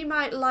she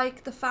might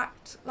like the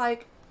fact,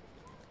 like,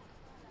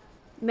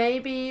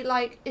 maybe,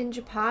 like, in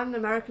Japan,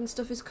 American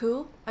stuff is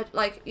cool.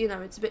 Like, you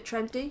know, it's a bit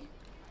trendy.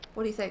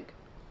 What do you think?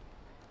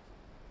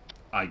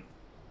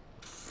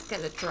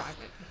 Get the dragon.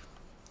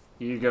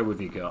 You go with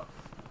your gut.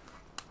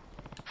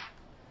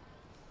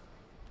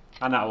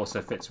 And that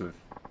also fits with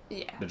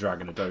the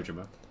dragon of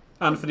Dojima.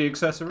 And for the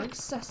accessory?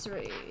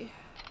 Accessory.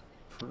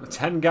 A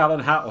 10-gallon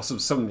hat or some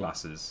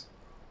sunglasses?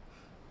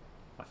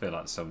 I feel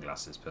like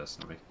sunglasses,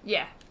 personally.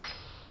 Yeah.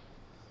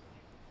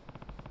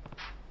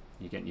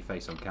 You're getting your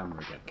face on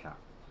camera again, Cat.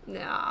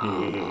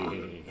 No.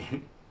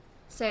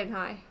 Saying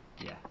hi.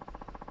 Yeah.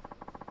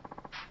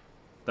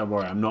 Don't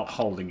worry, I'm not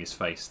holding his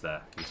face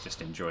there. He's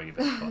just enjoying a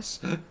bit of fuss.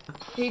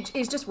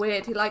 He's just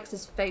weird. He likes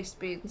his face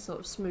being sort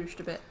of smooshed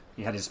a bit.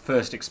 He had his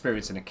first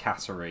experience in a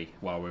cattery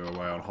while we were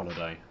away on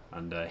holiday,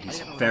 and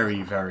he's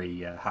very,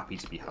 very happy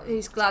to be home.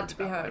 He's glad to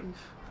be home.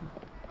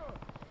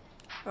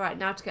 Alright,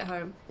 now to get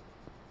home.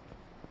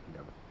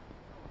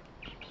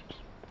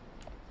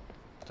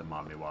 Don't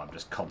mind me while I'm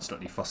just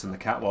constantly fussing the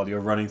cat while you're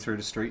running through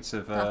the streets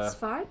of That's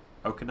fine.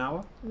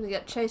 Okinawa. I'm going to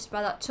get chased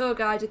by that tour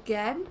guide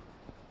again.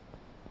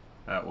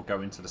 We'll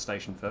go into the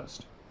station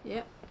first.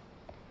 Yep.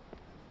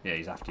 Yeah,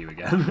 he's after you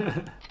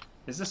again.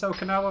 Is this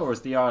Okinawa or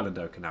is the island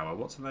Okinawa?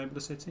 What's the name of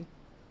the city?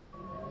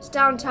 It's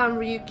downtown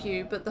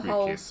Ryukyu, but the Ryukyu.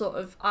 whole sort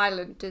of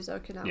island is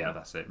Okinawa. Yeah,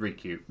 that's it.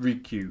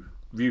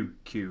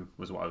 Ryukyu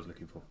was what I was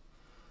looking for.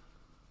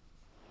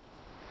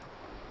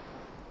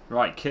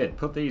 Right, kid,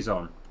 put these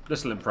on.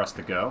 This'll impress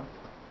the girl.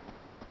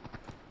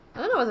 I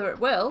don't know whether it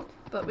will,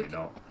 but Maybe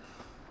not.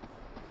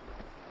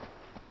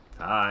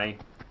 Hi.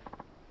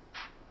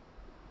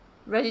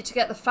 Ready to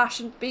get the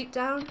fashion beat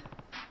down?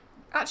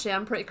 Actually,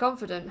 I'm pretty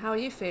confident. How are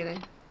you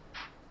feeling?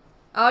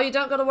 Oh, you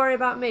don't got to worry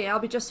about me. I'll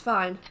be just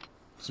fine.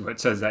 So it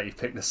turns out you've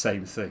picked the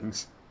same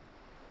things.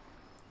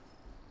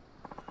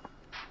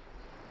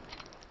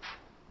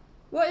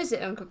 What is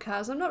it, Uncle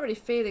Kaz? I'm not really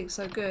feeling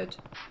so good.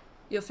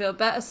 You'll feel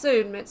better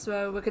soon,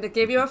 Mitsuo. We're going to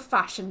give you a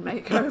fashion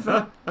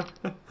makeover.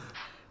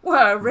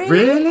 Whoa, really?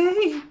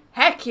 Really?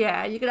 Heck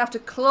yeah. You're going to have to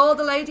claw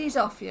the ladies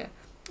off you.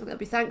 And it'll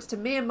be thanks to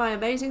me and my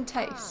amazing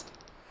taste.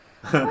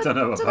 I don't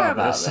know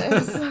about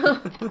this.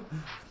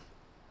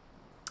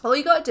 All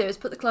you got to do is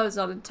put the clothes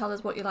on and tell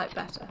us what you like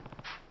better.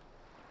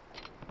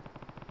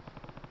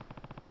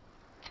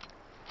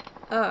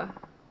 Oh.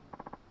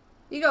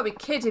 You gotta be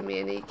kidding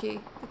me, Aniki.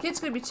 The kid's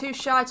gonna be too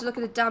shy to look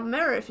in a damn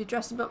mirror if you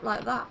dress him up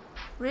like that.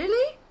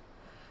 Really?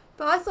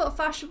 But I thought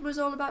fashion was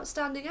all about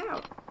standing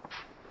out.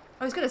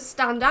 I was gonna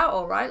stand out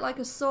alright, like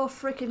a sore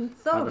freaking I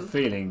thumb. have a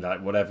feeling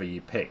like whatever you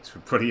picked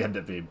would probably end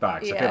up being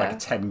bags. I feel like a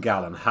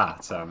 10-gallon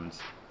hat and...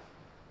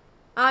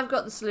 I've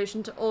got the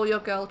solution to all your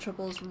girl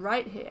troubles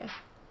right here.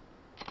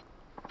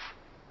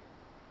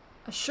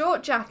 A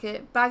short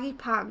jacket, baggy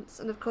pants,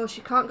 and of course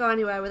you can't go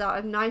anywhere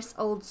without a nice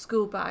old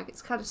school bag.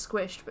 It's kind of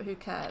squished, but who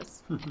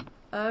cares?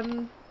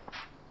 Come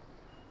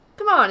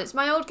on, it's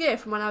my old gear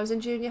from when I was in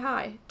junior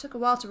high. Took a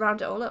while to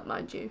round it all up,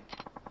 mind you.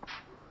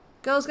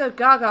 Girls go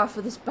gaga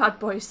for this bad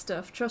boy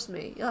stuff, trust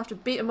me. You'll have to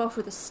beat them off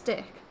with a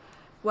stick.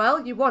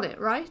 Well, you want it,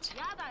 right?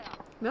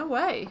 No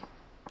way.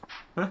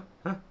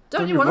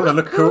 Don't you want to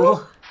look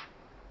cool?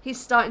 He's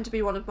starting to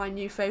be one of my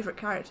new favourite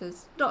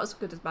characters. Not as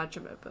good as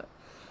Majima, but...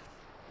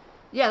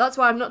 Yeah, that's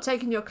why I'm not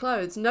taking your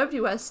clothes.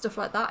 Nobody wears stuff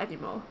like that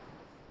anymore.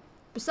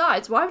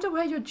 Besides, why would I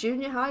wear your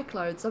junior high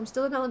clothes? I'm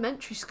still in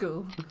elementary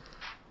school.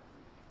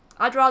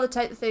 I'd rather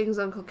take the things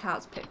Uncle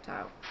Kat's picked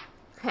out.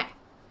 Heh,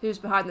 who's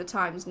behind the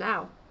times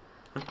now?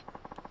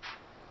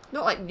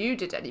 Not like you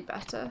did any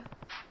better.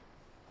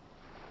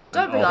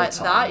 Don't be like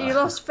that. You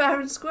lost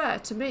fair and square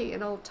to me,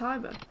 an old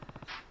timer.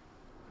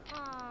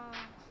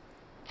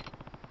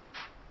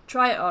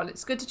 Try it on.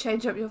 It's good to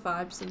change up your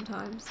vibes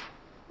sometimes.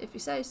 If you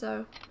say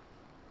so.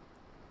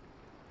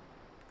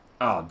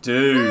 Oh,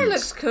 dude. It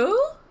looks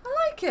cool.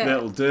 I like it.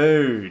 Little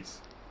dude.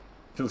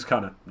 Feels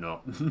kind of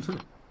not.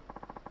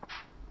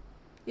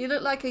 You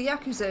look like a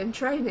Yakuza in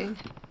training.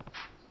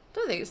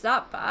 Don't think it's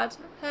that bad.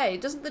 Hey,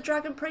 doesn't the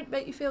dragon print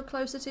make you feel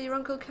closer to your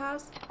Uncle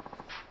Kaz?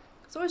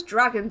 There's always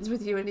dragons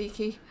with you,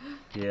 Aniki.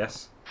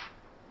 Yes.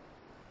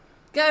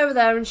 Go over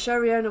there and show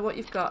Riona what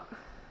you've got.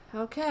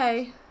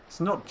 Okay. It's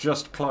not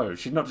just clothes.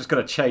 She's not just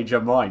going to change her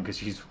mind because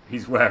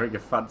he's wearing a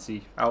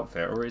fancy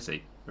outfit, or is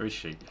he? Or is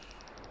she?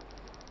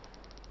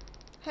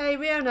 Hey,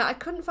 Riona, I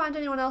couldn't find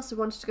anyone else who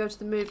wanted to go to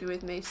the movie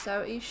with me,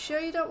 so are you sure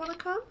you don't want to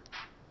come?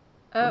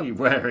 What are you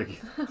wearing?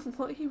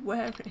 What are you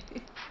wearing?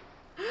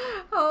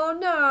 Oh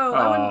no,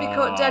 I wouldn't be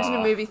caught dead in a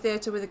movie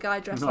theatre with a guy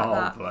dressed like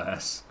that. Oh,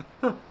 bless.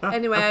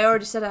 Anyway, I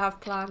already said I have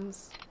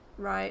plans.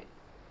 Right.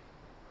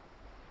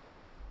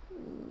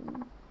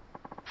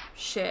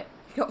 Shit.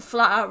 You got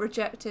flat out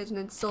rejected and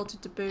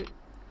insulted to boot.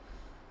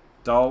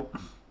 Doll.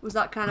 Was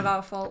that kind of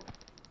our fault?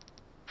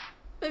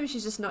 Maybe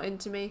she's just not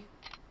into me.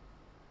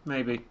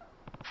 Maybe.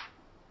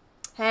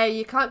 Hey,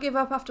 you can't give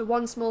up after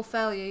one small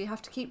failure. You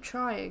have to keep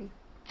trying.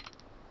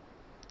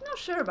 Not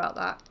sure about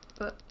that,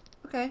 but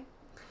okay.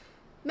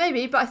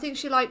 Maybe, but I think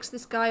she likes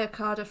this guy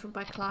Okada from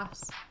my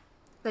class.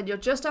 Then you'll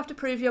just have to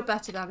prove you're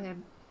better than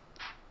him.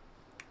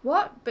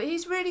 What? But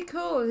he's really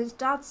cool and his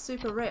dad's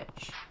super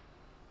rich.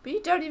 But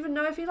you don't even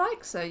know if he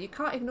likes her. You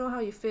can't ignore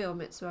how you feel,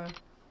 Mitsuo.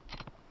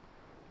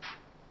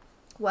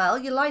 Well,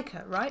 you like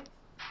her, right?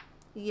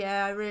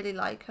 Yeah, I really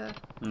like her.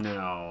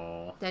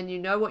 No. Then you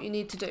know what you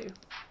need to do.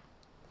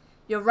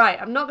 You're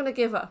right, I'm not going to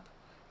give up.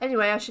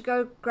 Anyway, I should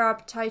go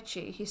grab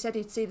Taichi. He said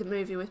he'd see the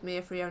movie with me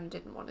if Riona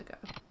didn't want to go.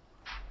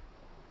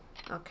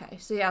 Okay,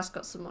 so he has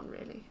got someone,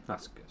 really.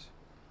 That's good.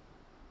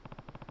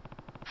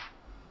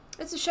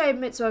 It's a shame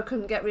Mitsuo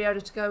couldn't get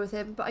Riona to go with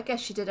him, but I guess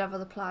she did have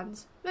other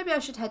plans. Maybe I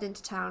should head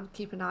into town,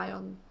 keep an eye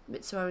on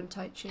Mitsuo and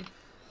Taichi.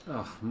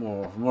 Oh,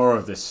 more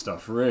of this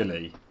stuff,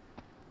 really.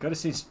 God, it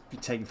seems to be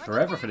taking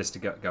forever for this to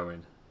get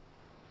going.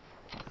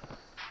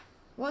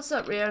 What's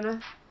up,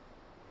 Riona?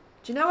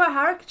 Do you know where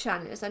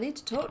Haruka-chan is? I need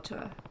to talk to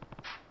her.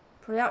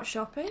 Probably out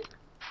shopping.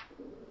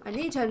 I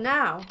need her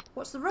now.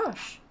 What's the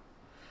rush?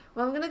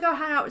 Well, I'm going to go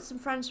hang out with some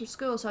friends from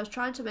school, so I was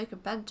trying to make a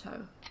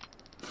bento.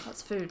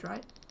 That's food,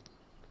 right?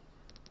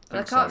 But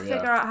I can't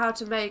figure out how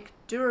to make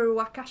duru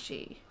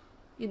wakashi.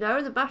 You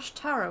know, the mashed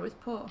taro with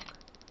pork.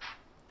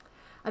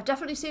 I've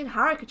definitely seen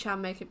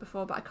Haruka-chan make it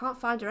before, but I can't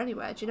find her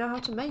anywhere. Do you know how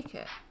to make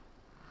it?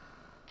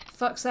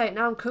 Fuck's sake,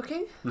 now I'm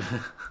cooking? How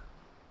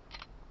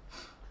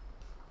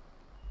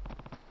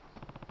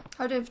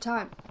are we doing for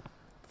time?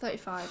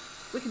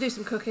 35. We can do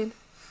some cooking.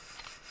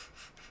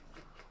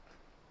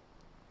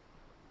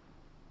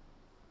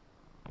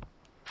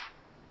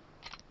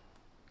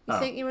 You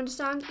think you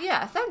understand?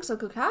 Yeah, thanks,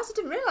 Uncle Kaz. I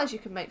didn't realise you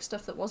could make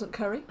stuff that wasn't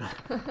curry.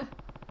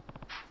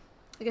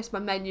 I guess my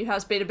menu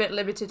has been a bit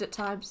limited at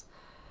times.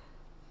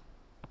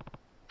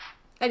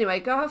 Anyway,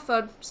 go have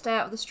fun. Stay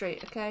out of the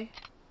street, okay?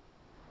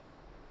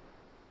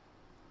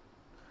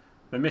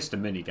 They missed a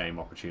mini-game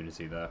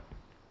opportunity there.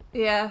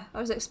 Yeah, I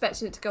was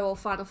expecting it to go all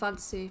Final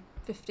Fantasy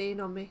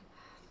 15 on me.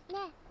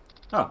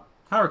 Oh,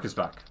 Haruka's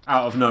back.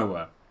 Out of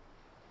nowhere.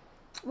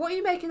 What are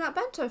you making that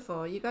bento for?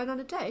 Are you going on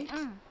a date?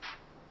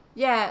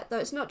 Yeah, though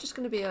it's not just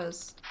going to be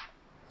us.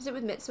 Is it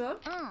with Mitsuo?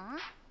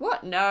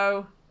 What?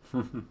 No.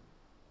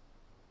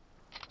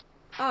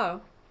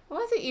 Oh. Well,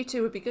 I think you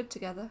two would be good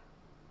together.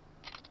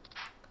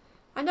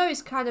 I know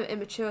he's kind of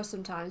immature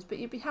sometimes, but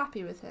you'd be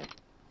happy with him.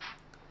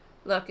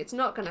 Look, it's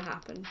not going to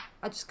happen.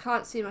 I just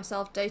can't see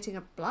myself dating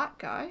a black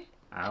guy.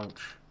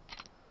 Ouch.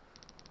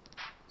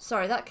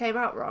 Sorry, that came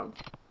out wrong.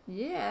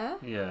 Yeah.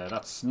 Yeah,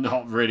 that's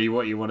not really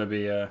what you want to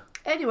be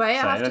Anyway, I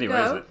have to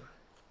go. Is it?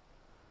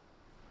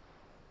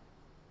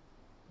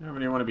 You don't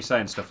really want to be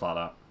saying stuff like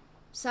that.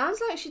 Sounds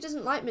like she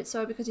doesn't like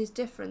Mitsuo because he's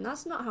different.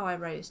 That's not how I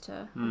raised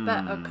her. I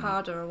bet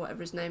Okada or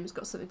whatever his name has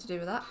got something to do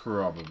with that.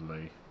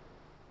 Probably.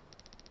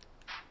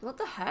 What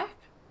the heck?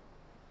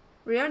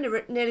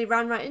 Riona nearly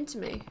ran right into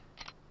me.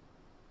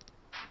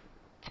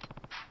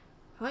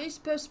 Aren't you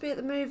supposed to be at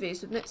the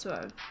movies with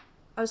Mitsuo?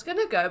 I was going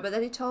to go, but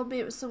then he told me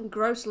it was some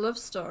gross love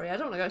story. I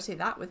don't want to go see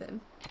that with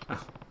him.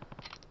 Oh.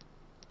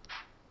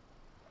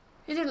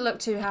 He didn't look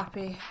too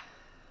happy.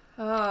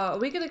 Oh, are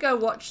we going to go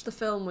watch the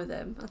film with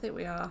him? I think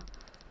we are.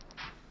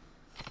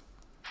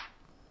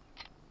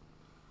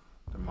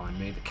 Don't mind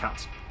me,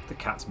 the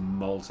cat's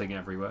molting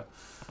everywhere.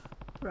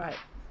 Right.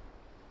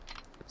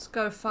 Let's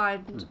go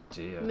find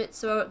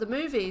Mitsuo at the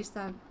movies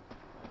then.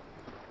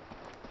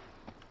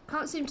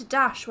 Can't seem to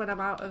dash when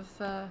I'm out of...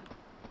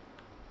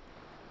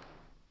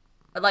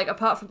 like,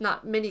 apart from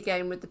that mini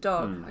game with the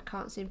dog, I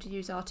can't seem to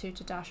use R2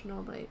 to dash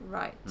normally.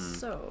 Right,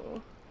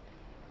 so...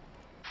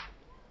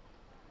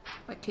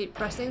 I keep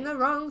pressing the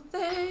wrong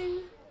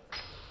thing.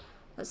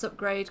 Let's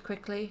upgrade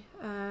quickly.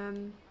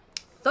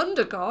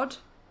 Thunder God.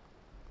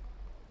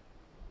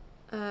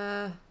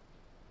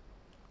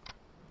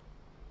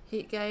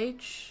 Heat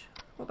gauge.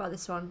 What about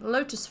this one?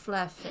 Lotus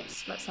Flare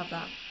Fist. Let's have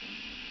that.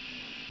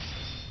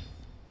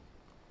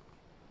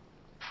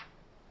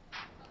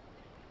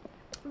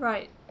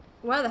 Right.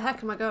 Where the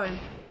heck am I going?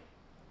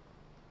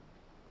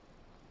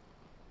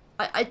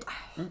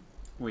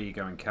 Where are you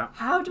going, Cat?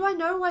 How do I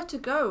know where to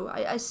go?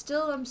 I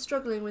still am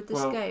struggling with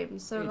this game.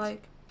 So,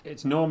 like...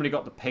 It's normally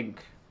got the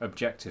pink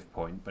objective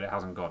point, but it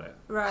hasn't got it.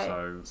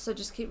 Right. So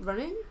just keep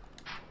running?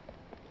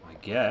 I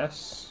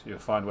guess. You'll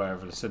find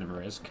wherever the cinema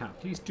is. Cat,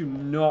 please do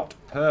not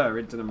purr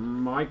into the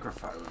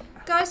microphone.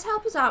 Guys,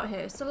 help us out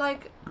here. So,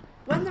 like,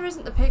 when there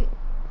isn't the pink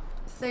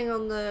thing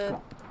on the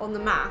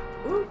map...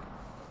 Ooh,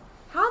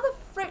 how the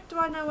frick do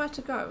I know where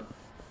to go?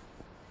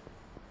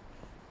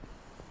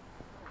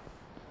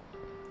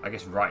 I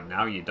guess right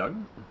now you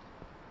don't.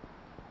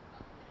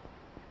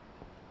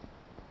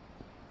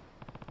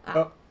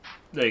 Oh,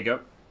 there you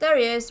go. There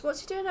he is. What's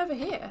he doing over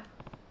here?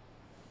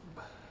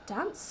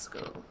 Dance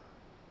school.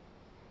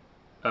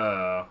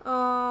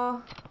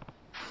 Oh.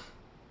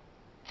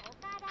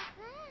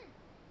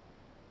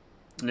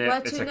 Yeah,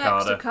 Where it's to Okada.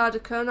 next,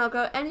 Okada-kun? I'll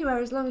go anywhere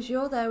as long as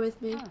you're there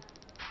with me.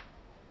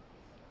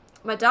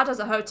 My dad has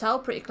a hotel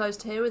pretty close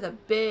to here with a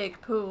big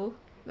pool.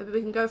 Maybe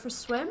we can go for a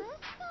swim?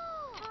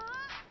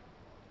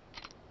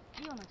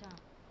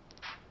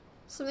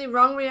 Something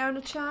wrong,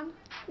 Riona-chan?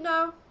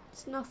 No,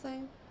 it's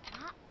nothing.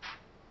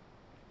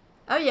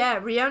 Oh yeah,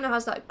 Riona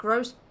has that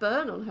gross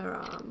burn on her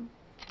arm.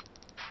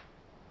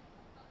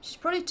 She's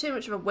probably too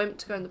much of a wimp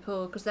to go in the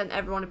pool because then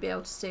everyone would be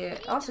able to see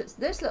it. Oh, so it's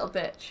this little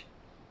bitch.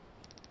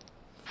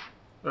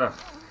 Ugh.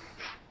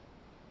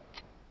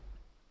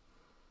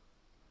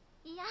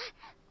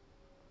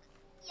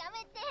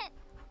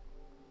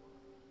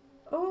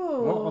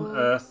 Oh. What on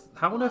earth?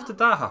 How on earth did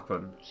that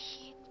happen?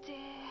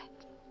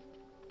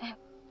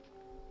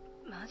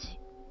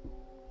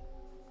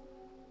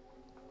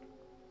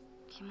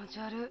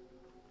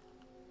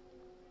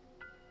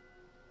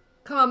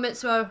 Come on,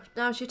 Mitsuo.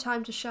 Now's your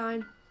time to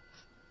shine.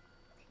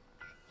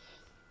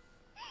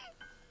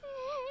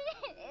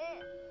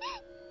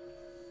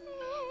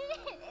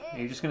 Are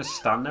you just going to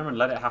stand there and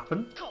let it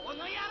happen?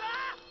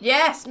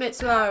 Yes,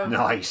 Mitsuo.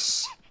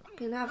 Nice. You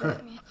can have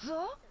it.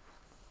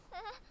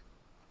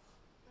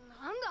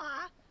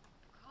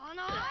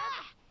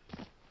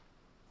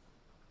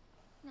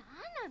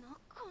 なの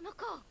この子。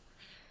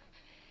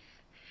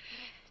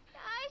大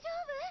丈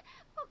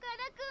夫岡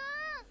田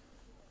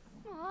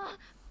くん。もうわ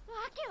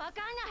けわ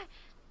かんない。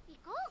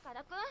行こう岡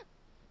田くん。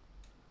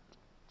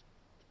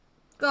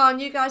 Go on,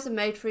 you guys are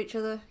made for each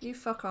other. You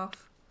fuck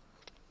off.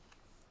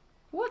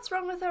 What's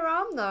wrong with her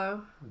arm,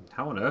 though?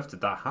 How on earth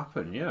did that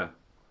happen? Yeah.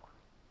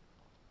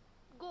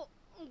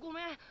 ご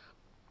めん。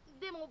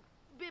でも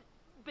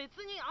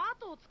別にアー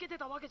トをつけて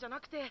たわけじゃな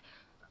くて、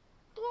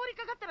通り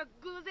かかったら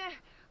偶然。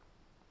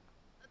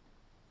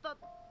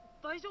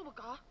大丈夫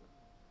か？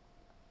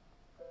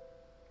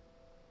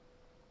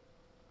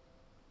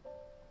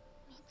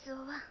三尾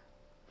は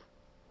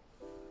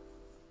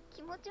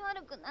気持ち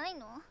悪くない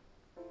の？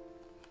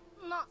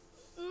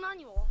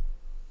何を？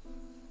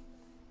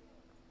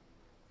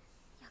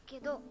やけ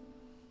ど。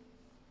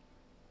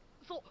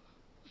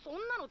そん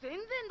なの全然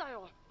だ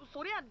よ。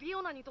そりゃリ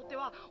オナにとって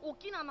は大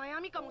きな悩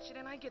みかもし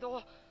れないけ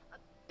ど、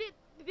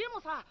でも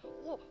さ、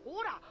ほ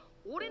ら、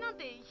俺なん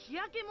て日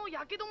焼けも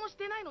やけどもし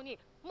てないのに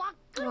真っ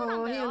黒な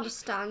ん Oh, だ he よ。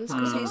 understands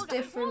because he's もっ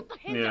different. と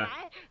変じゃない？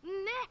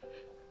ね。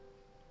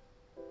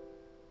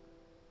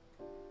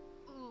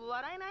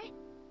笑えない？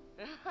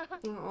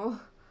 Oh.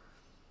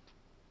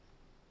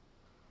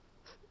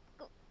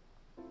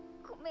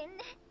 ごめん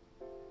ね。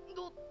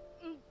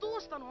ど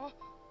うしたの？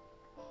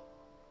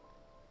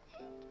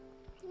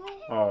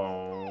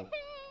 Oh.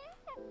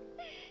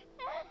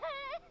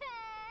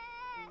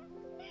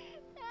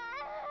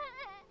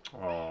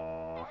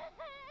 Oh.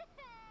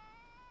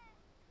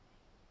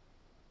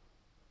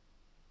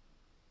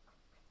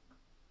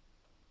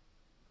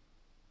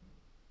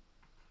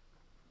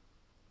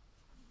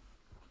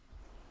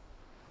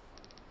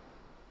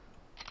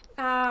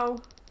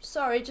 Ow.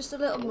 Sorry, just a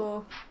little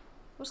more.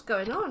 What's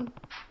going on?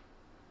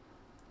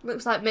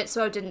 Looks like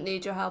Mitsuo didn't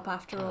need your help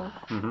after all.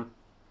 Mm-hmm.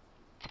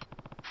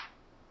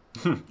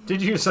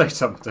 Did you say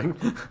something?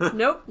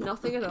 Nope,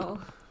 nothing at all.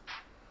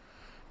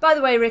 By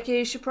the way, Ricky,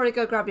 you should probably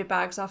go grab your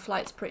bags. Our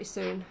flight's pretty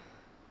soon.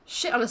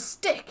 Shit on a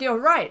stick, you're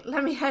right.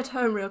 Let me head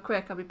home real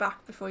quick. I'll be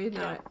back before you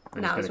know it.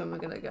 And Now's when we're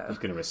going to go. He's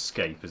going to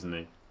escape, isn't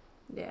he?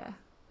 Yeah.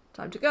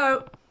 Time to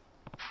go.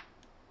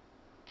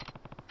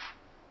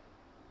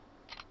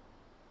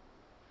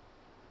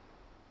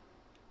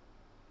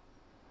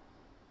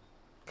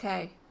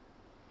 Okay.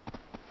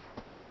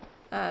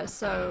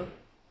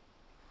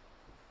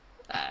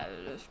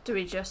 Do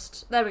we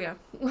just... There we go.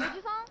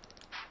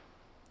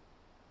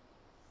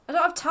 I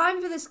don't have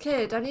time for this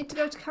kid. I need to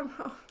go to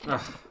Kamurocho. For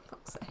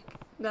fuck's sake.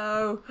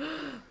 No.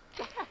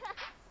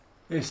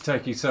 It's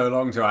taking so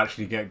long to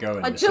actually get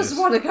going. I just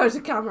want to go to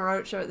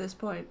Kamurocho at this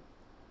point.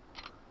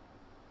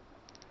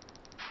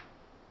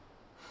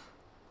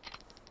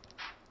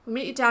 We'll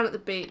meet you down at the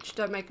beach.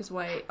 Don't make us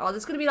wait. Oh,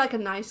 there's going to be like a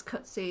nice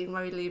cutscene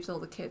where he leaves all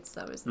the kids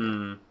though, isn't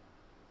there?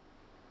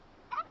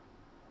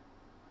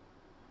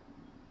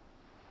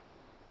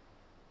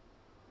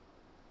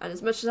 And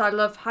as much as I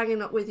love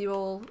hanging up with you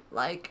all,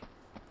 like,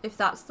 if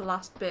that's the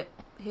last bit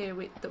here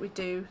that we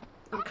do,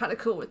 I'm kind of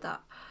cool with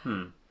that.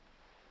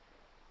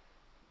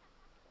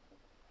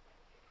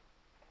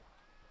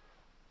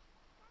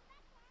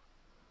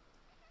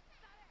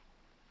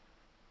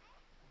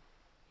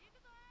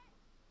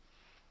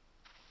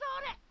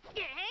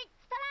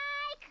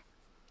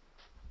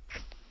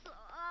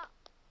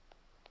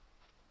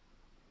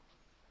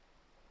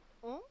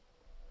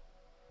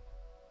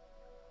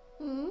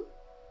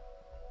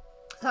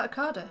 Is that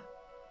Okada?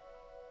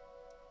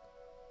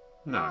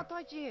 No. 太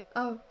一、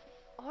 Oh.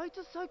 あい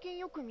つ最近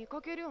よく見か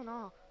けるよ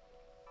な。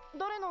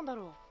誰なんだ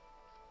ろう？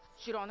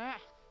知らね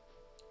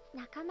え。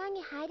仲間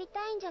に入り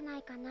たいんじゃな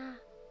いかな。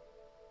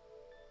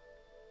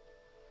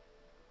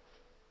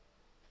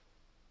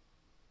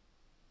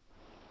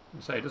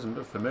You say he doesn't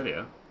look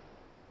familiar.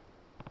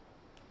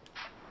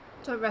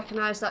 Don't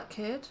recognise that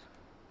kid.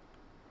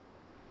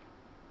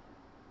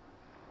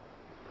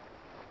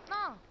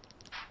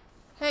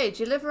 Hey,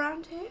 do you live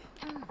around here?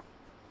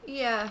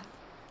 Yeah.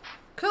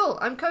 Cool,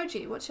 I'm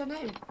Koji. What's your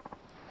name?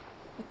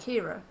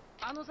 Akira.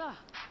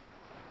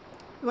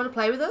 You want to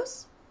play with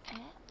us?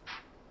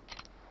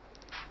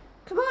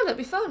 Come on, it'll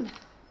be fun.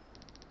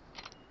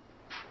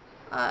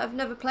 I've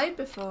never played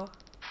before.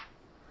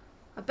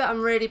 I bet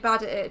I'm really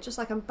bad at it, just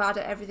like I'm bad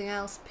at everything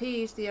else.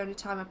 PE's the only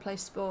time I play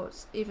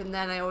sports. Even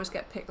then, I always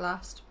get picked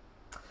last.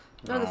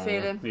 Know the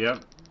feeling.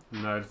 Yep,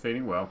 know the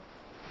feeling well.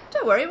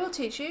 Don't worry, we'll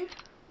teach you.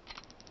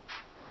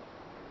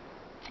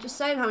 Just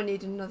saying how we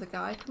need another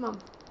guy. Come on.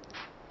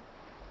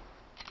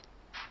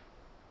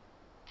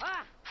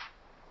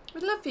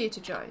 We'd love for you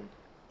to join.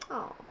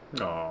 Oh.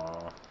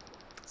 Aww.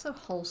 So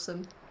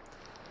wholesome.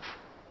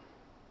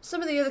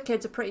 Some of the other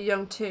kids are pretty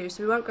young too,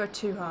 so we won't go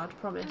too hard,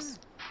 promise.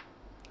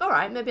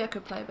 Alright, maybe I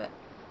could play a bit.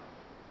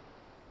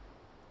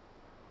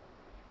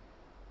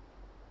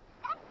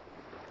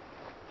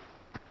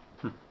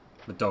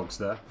 The dog's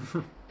there.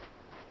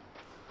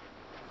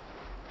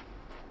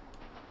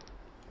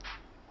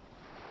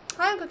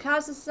 Hi Uncle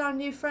Kaz, this is our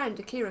new friend,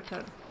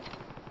 Akira-kun.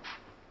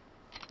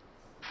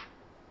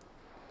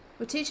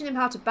 We're teaching him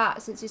how to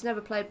bat since he's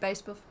never played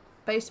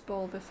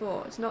baseball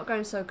before. It's not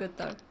going so good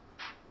though.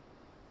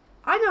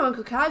 I know,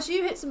 Uncle Kaz.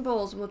 You hit some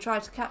balls and we'll try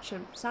to catch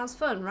them. Sounds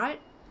fun, right?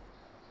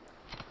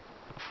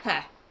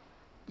 Heh.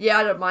 Yeah,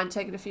 I don't mind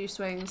taking a few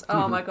swings.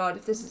 Oh my god,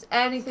 if this is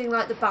anything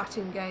like the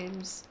batting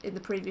games in the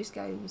previous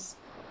games.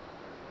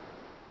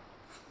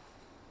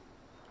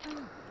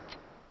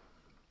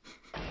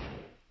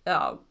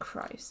 Oh,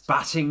 Christ.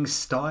 Batting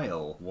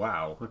style.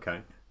 Wow,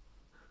 okay.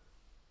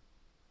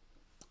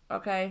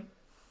 Okay.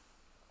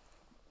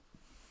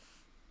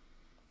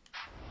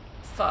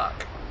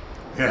 Fuck.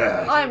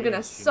 Yeah. I'm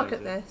gonna suck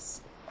at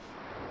this.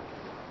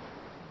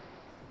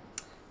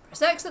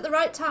 Press X at the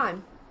right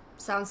time.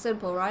 Sounds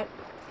simple, right?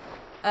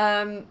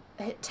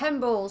 Hit 10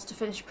 balls to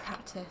finish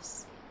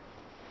practice.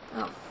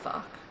 Oh,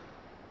 fuck.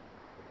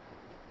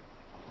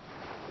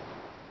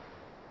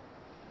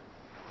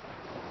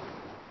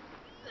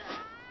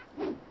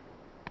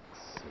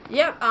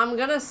 Yep, I'm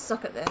gonna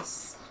suck at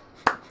this.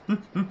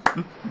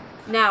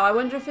 Now, I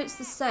wonder if it's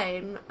the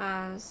same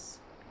as...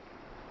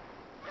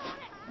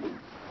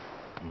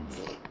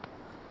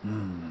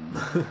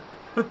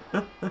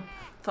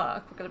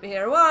 Fuck, we're gonna be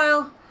here a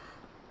while.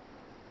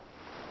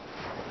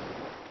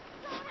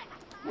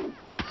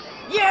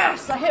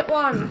 Yes, I hit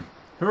one.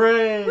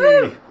 Hooray!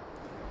 Woo!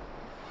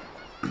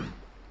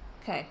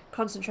 Okay,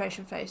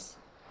 concentration face.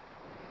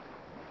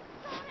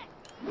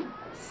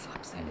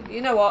 Fuck's sake.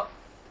 You know what?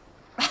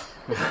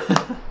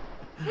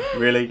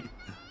 Really?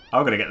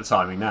 I'm gonna get the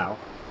timing now.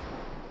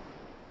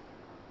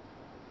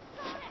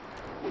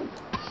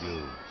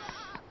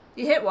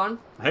 You hit one.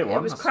 I hit one.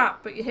 It was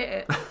crap, but you hit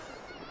it.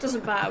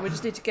 Doesn't matter, we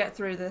just need to get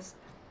through this.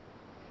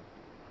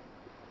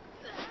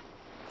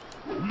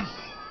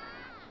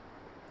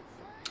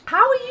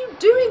 How are you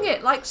doing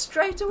it, like,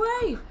 straight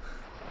away?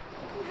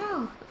 Fucking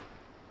hell.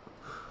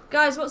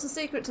 Guys, what's the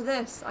secret to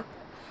this?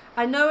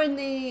 I know in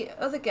the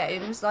other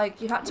games,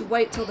 like, you had to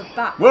wait till the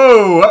bat...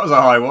 Whoa, that was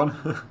a high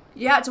one.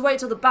 You had to wait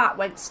till the bat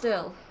went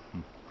still.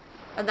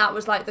 And that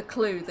was, like, the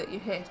clue that you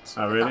hit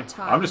Oh, at really? that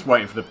time. I'm just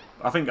waiting for the...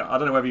 I don't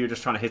know whether you were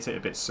just trying to hit it a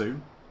bit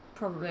soon.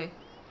 Probably.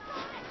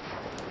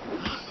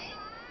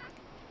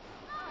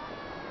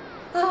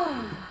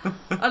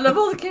 I love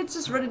all the kids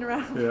just running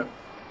around. Yeah.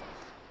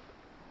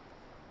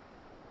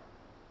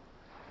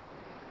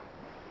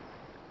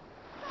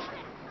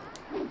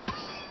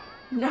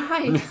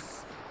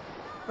 Nice.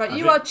 Right,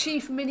 you are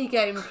chief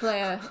minigame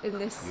player in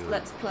this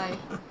Let's Play.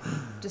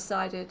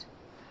 Decided.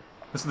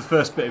 This is the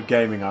first bit of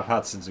gaming I've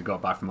had since we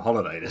got back from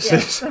holiday. This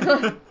Yes.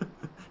 is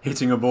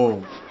hitting a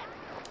ball.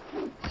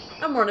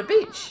 And we're on a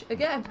beach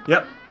again.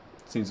 Yep,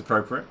 seems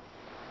appropriate.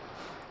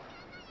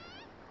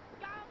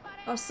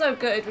 I was so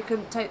gutted we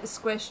couldn't take the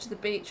squish to the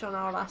beach on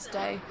our last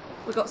day.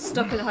 We got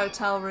stuck in a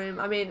hotel room.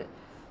 I mean,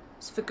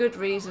 it's for good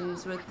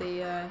reasons with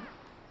the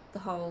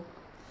whole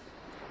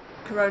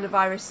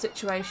coronavirus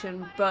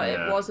situation, but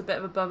Yeah. it was a bit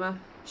of a bummer.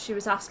 She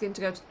was asking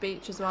to go to the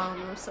beach as well, and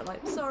we were so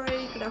like, sorry,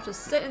 you're gonna have to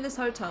sit in this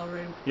hotel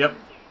room. Yep.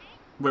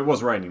 Well, it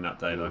was raining that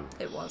day though,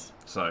 It was.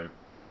 so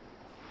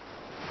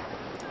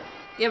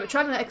Yeah, but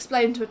trying to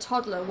explain to a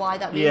toddler why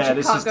that means Yeah,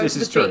 you can't go this to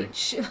is the true.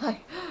 beach.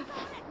 Like,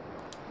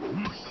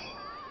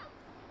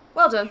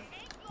 well done.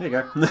 there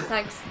you go.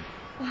 Thanks.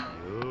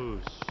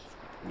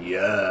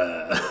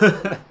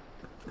 Yeah.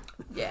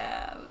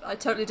 Yeah, I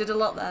totally did a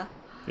lot there.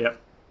 Yep.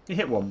 You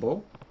hit one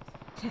ball.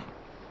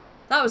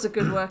 That was a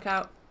good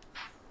workout.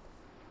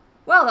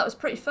 Well, that was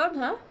pretty fun,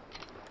 huh?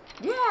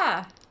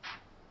 Yeah.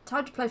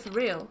 Time to play for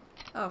real.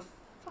 Oh,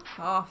 fuck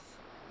off.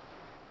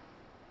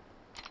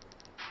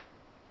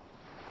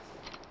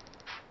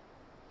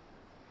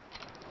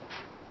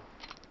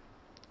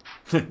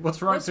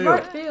 What's right What's field?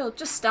 right field?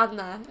 Just stand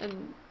there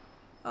and...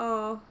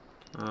 Oh.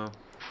 Oh.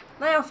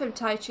 Lay off him,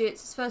 Taichi.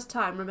 It's his first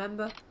time,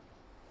 remember?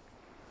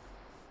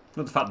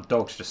 Not the fact the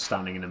dog's just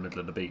standing in the middle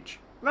of the beach.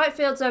 Right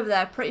field's over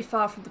there, pretty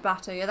far from the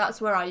batter. Yeah,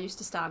 that's where I used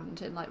to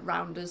stand in, like,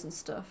 rounders and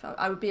stuff.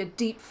 I would be a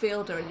deep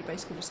fielder and you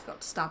basically just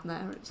got to stand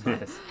there. It's fine.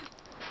 Yes.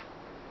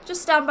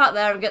 Just stand back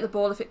there and get the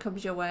ball if it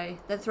comes your way.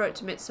 Then throw it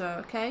to Mitsuo,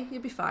 okay?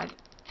 You'll be fine.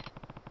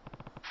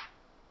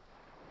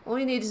 All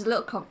you need is a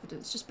little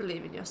confidence. Just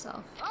believe in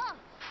yourself.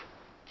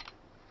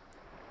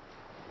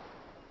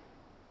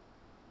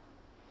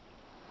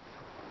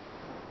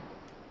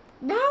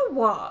 Now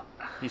what?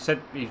 He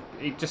said he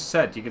just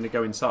said you're going to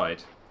go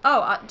inside.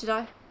 Oh, did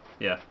I?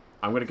 Yeah.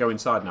 I'm going to go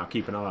inside now.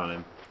 Keep an eye on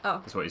him. Oh.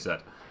 That's what he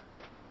said.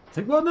 I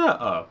think, what now?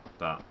 Oh,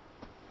 that.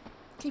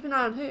 Keep an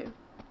eye on who?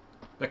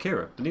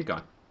 Akira, the new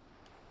guy.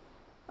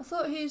 I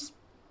thought he's...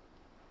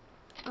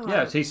 Oh,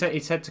 Yeah, so he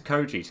said to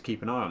Koji to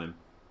keep an eye on him.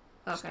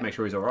 Just to okay. make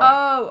sure he's alright.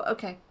 Oh,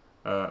 okay.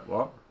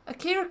 What?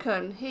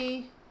 Akira-kun,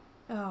 he...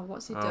 Oh,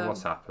 what's he done?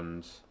 What's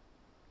happened?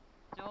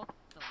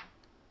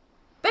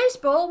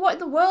 Baseball? What in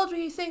the world were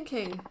you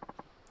thinking?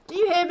 Do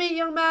you hear me,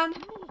 young man?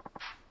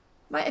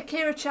 My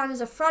Akira-chan is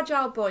a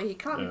fragile boy. He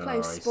can't be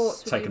playing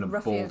sports with taking you a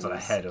ruffians. ball to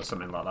the head or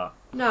something like that.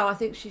 No, I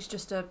think she's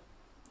just a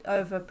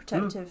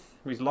overprotective...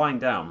 He's lying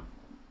down.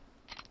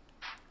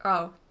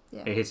 Oh,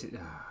 yeah. He hits it.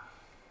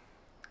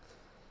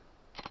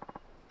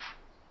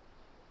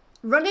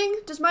 Running?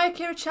 Does my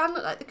Akira-chan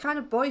look like the kind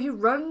of boy who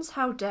runs?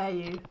 How dare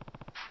you?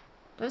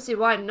 Don't see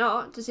why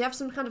not. Does he have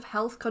some kind of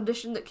health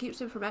condition that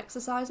keeps him from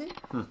exercising?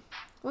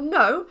 Well,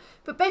 no,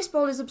 but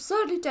baseball is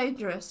absurdly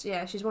dangerous.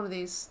 Yeah, she's one of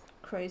these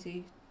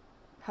crazy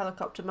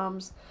helicopter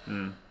mums.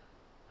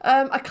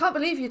 I can't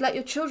believe you'd let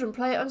your children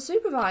play it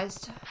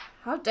unsupervised.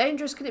 How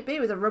dangerous can it be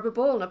with a rubber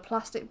ball and a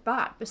plastic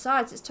bat?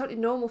 Besides, it's totally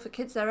normal for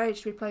kids their age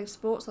to be playing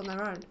sports on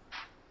their own.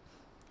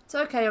 It's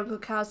okay, Uncle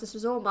Kaz, this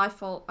was all my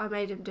fault. I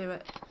made him do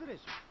it.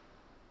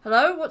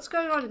 Hello? What's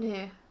going on in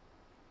here?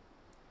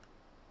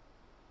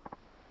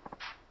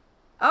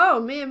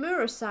 Oh,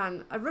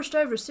 Miyamura-san. I rushed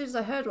over as soon as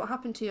I heard what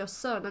happened to your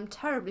son. I'm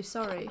terribly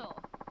sorry.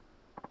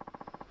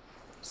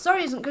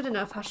 Sorry isn't good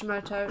enough,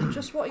 Hashimoto.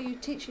 Just what are you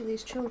teaching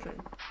these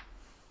children?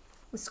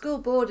 The school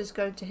board is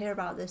going to hear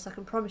about this, I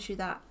can promise you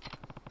that.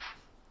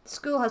 The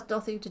school has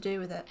nothing to do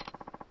with it.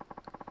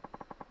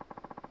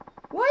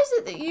 Why is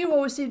it that you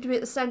always seem to be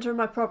at the centre of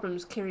my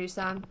problems,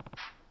 Kiryu-san?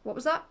 What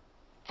was that?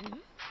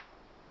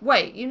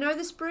 Wait, you know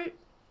this brute?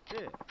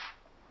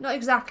 Not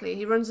exactly.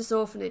 He runs this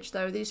orphanage,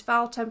 though. These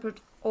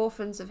foul-tempered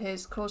orphans of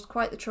his caused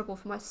quite the trouble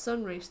for my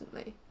son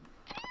recently.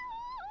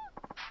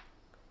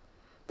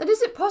 Then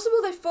is it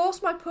possible they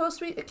forced my poor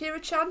sweet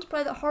Akira-chan to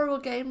play that horrible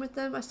game with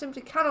them? I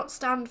simply cannot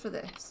stand for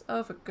this.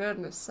 Oh, for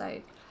goodness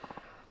sake.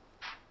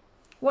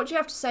 What do you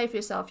have to say for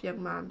yourself,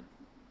 young man?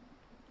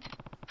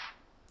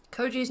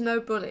 Koji's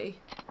no bully.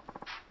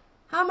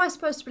 How am I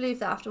supposed to believe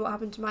that after what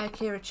happened to my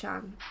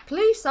Akira-chan?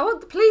 Police! I want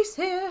the police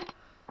here!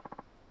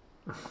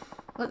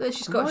 Like this,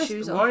 she's got her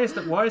shoes on. Why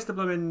is the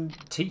blooming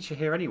teacher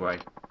here anyway?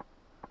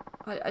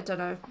 I don't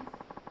know.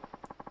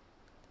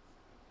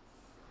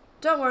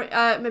 Don't worry,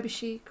 maybe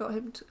she got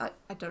him to...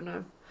 I don't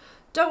know.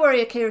 Don't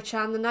worry,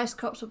 Akira-chan, the nice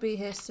cops will be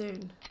here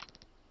soon.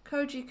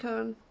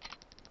 Koji-kun.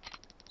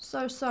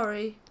 So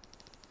sorry.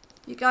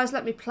 You guys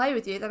let me play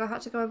with you, then I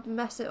had to go and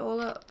mess it all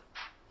up.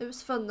 It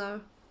was fun,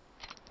 though.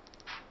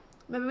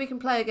 Maybe we can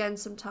play again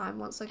sometime,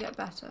 once I get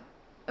better.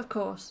 Of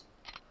course.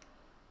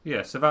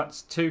 Yeah, so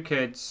that's 2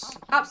 kids.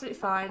 Absolutely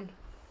fine.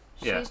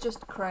 Yeah. She's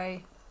just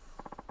cray.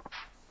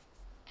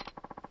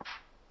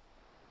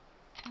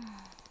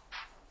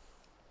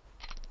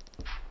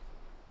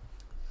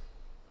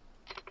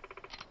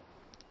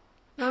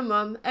 No,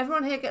 Mum.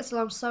 Everyone here gets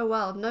along so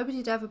well.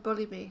 Nobody'd ever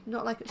bully me.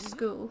 Not like at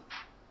school.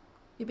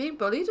 You're being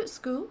bullied at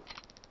school?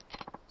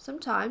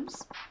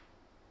 Sometimes.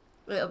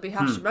 It'll be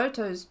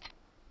Hashimoto's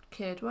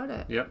kid, won't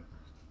it? Yep.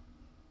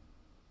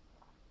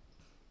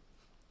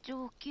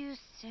 上級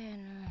生の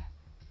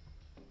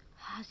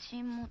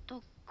橋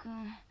本く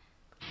ん。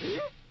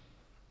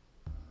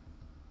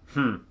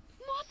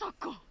まさ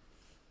か。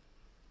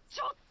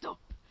ちょっと。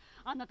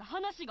あなた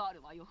話があ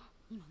るわよ。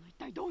今の一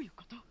体どういう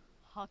こと？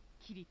はっ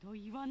きりと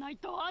言わない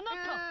とあなた。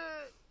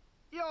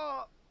い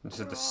や。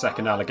This is the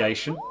second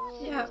allegation.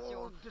 Yeah.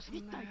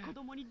 一体子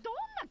供にどん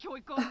な教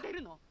育を受け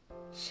るの？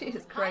 She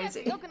is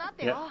crazy. 良くなっ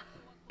てよ。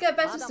 Get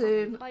better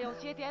soon. いっぱい教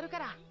えてやるか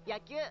ら野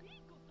球。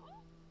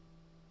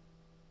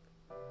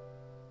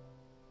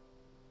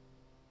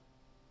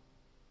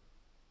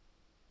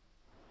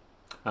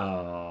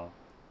Oh.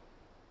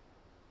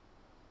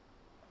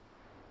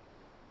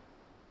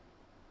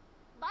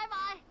 バイ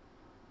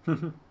バ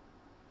イ。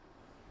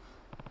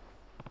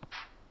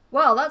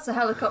 Well, that's a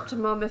helicopter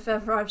mum if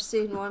ever I've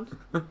seen one.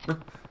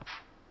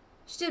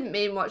 She didn't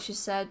mean what she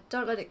said.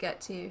 Don't let it get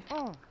to you.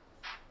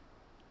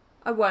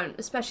 I won't,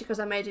 especially because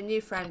I made a new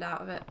friend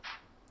out of it.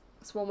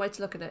 That's one way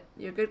to look at it.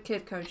 You're a good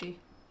kid, Koji.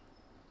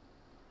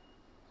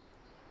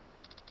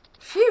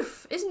 Phew!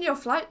 Isn't your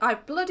flight? I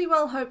bloody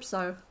well hope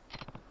so.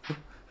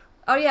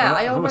 Oh yeah,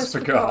 I almost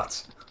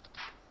forgot.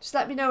 Just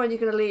let me know when you're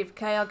going to leave,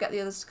 okay? I'll get the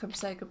others to come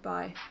say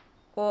goodbye.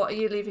 Or are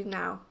you leaving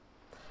now?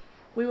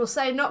 We will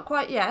say not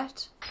quite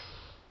yet.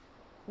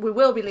 We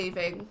will be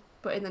leaving,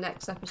 but in the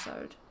next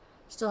episode.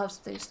 Still have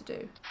some things to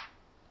do.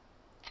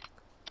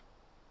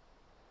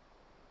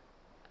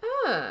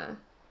 Ah.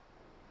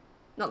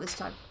 Not this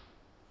time.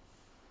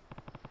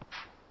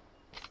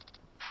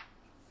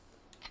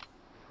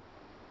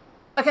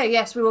 Okay,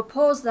 yes, we will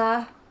pause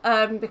there,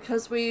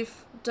 because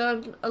we've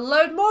done a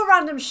load more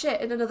random shit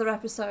in another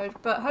episode,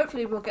 but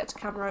hopefully we'll get to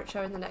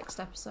Kamurocho in the next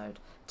episode.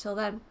 Till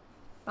then,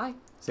 bye.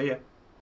 See ya.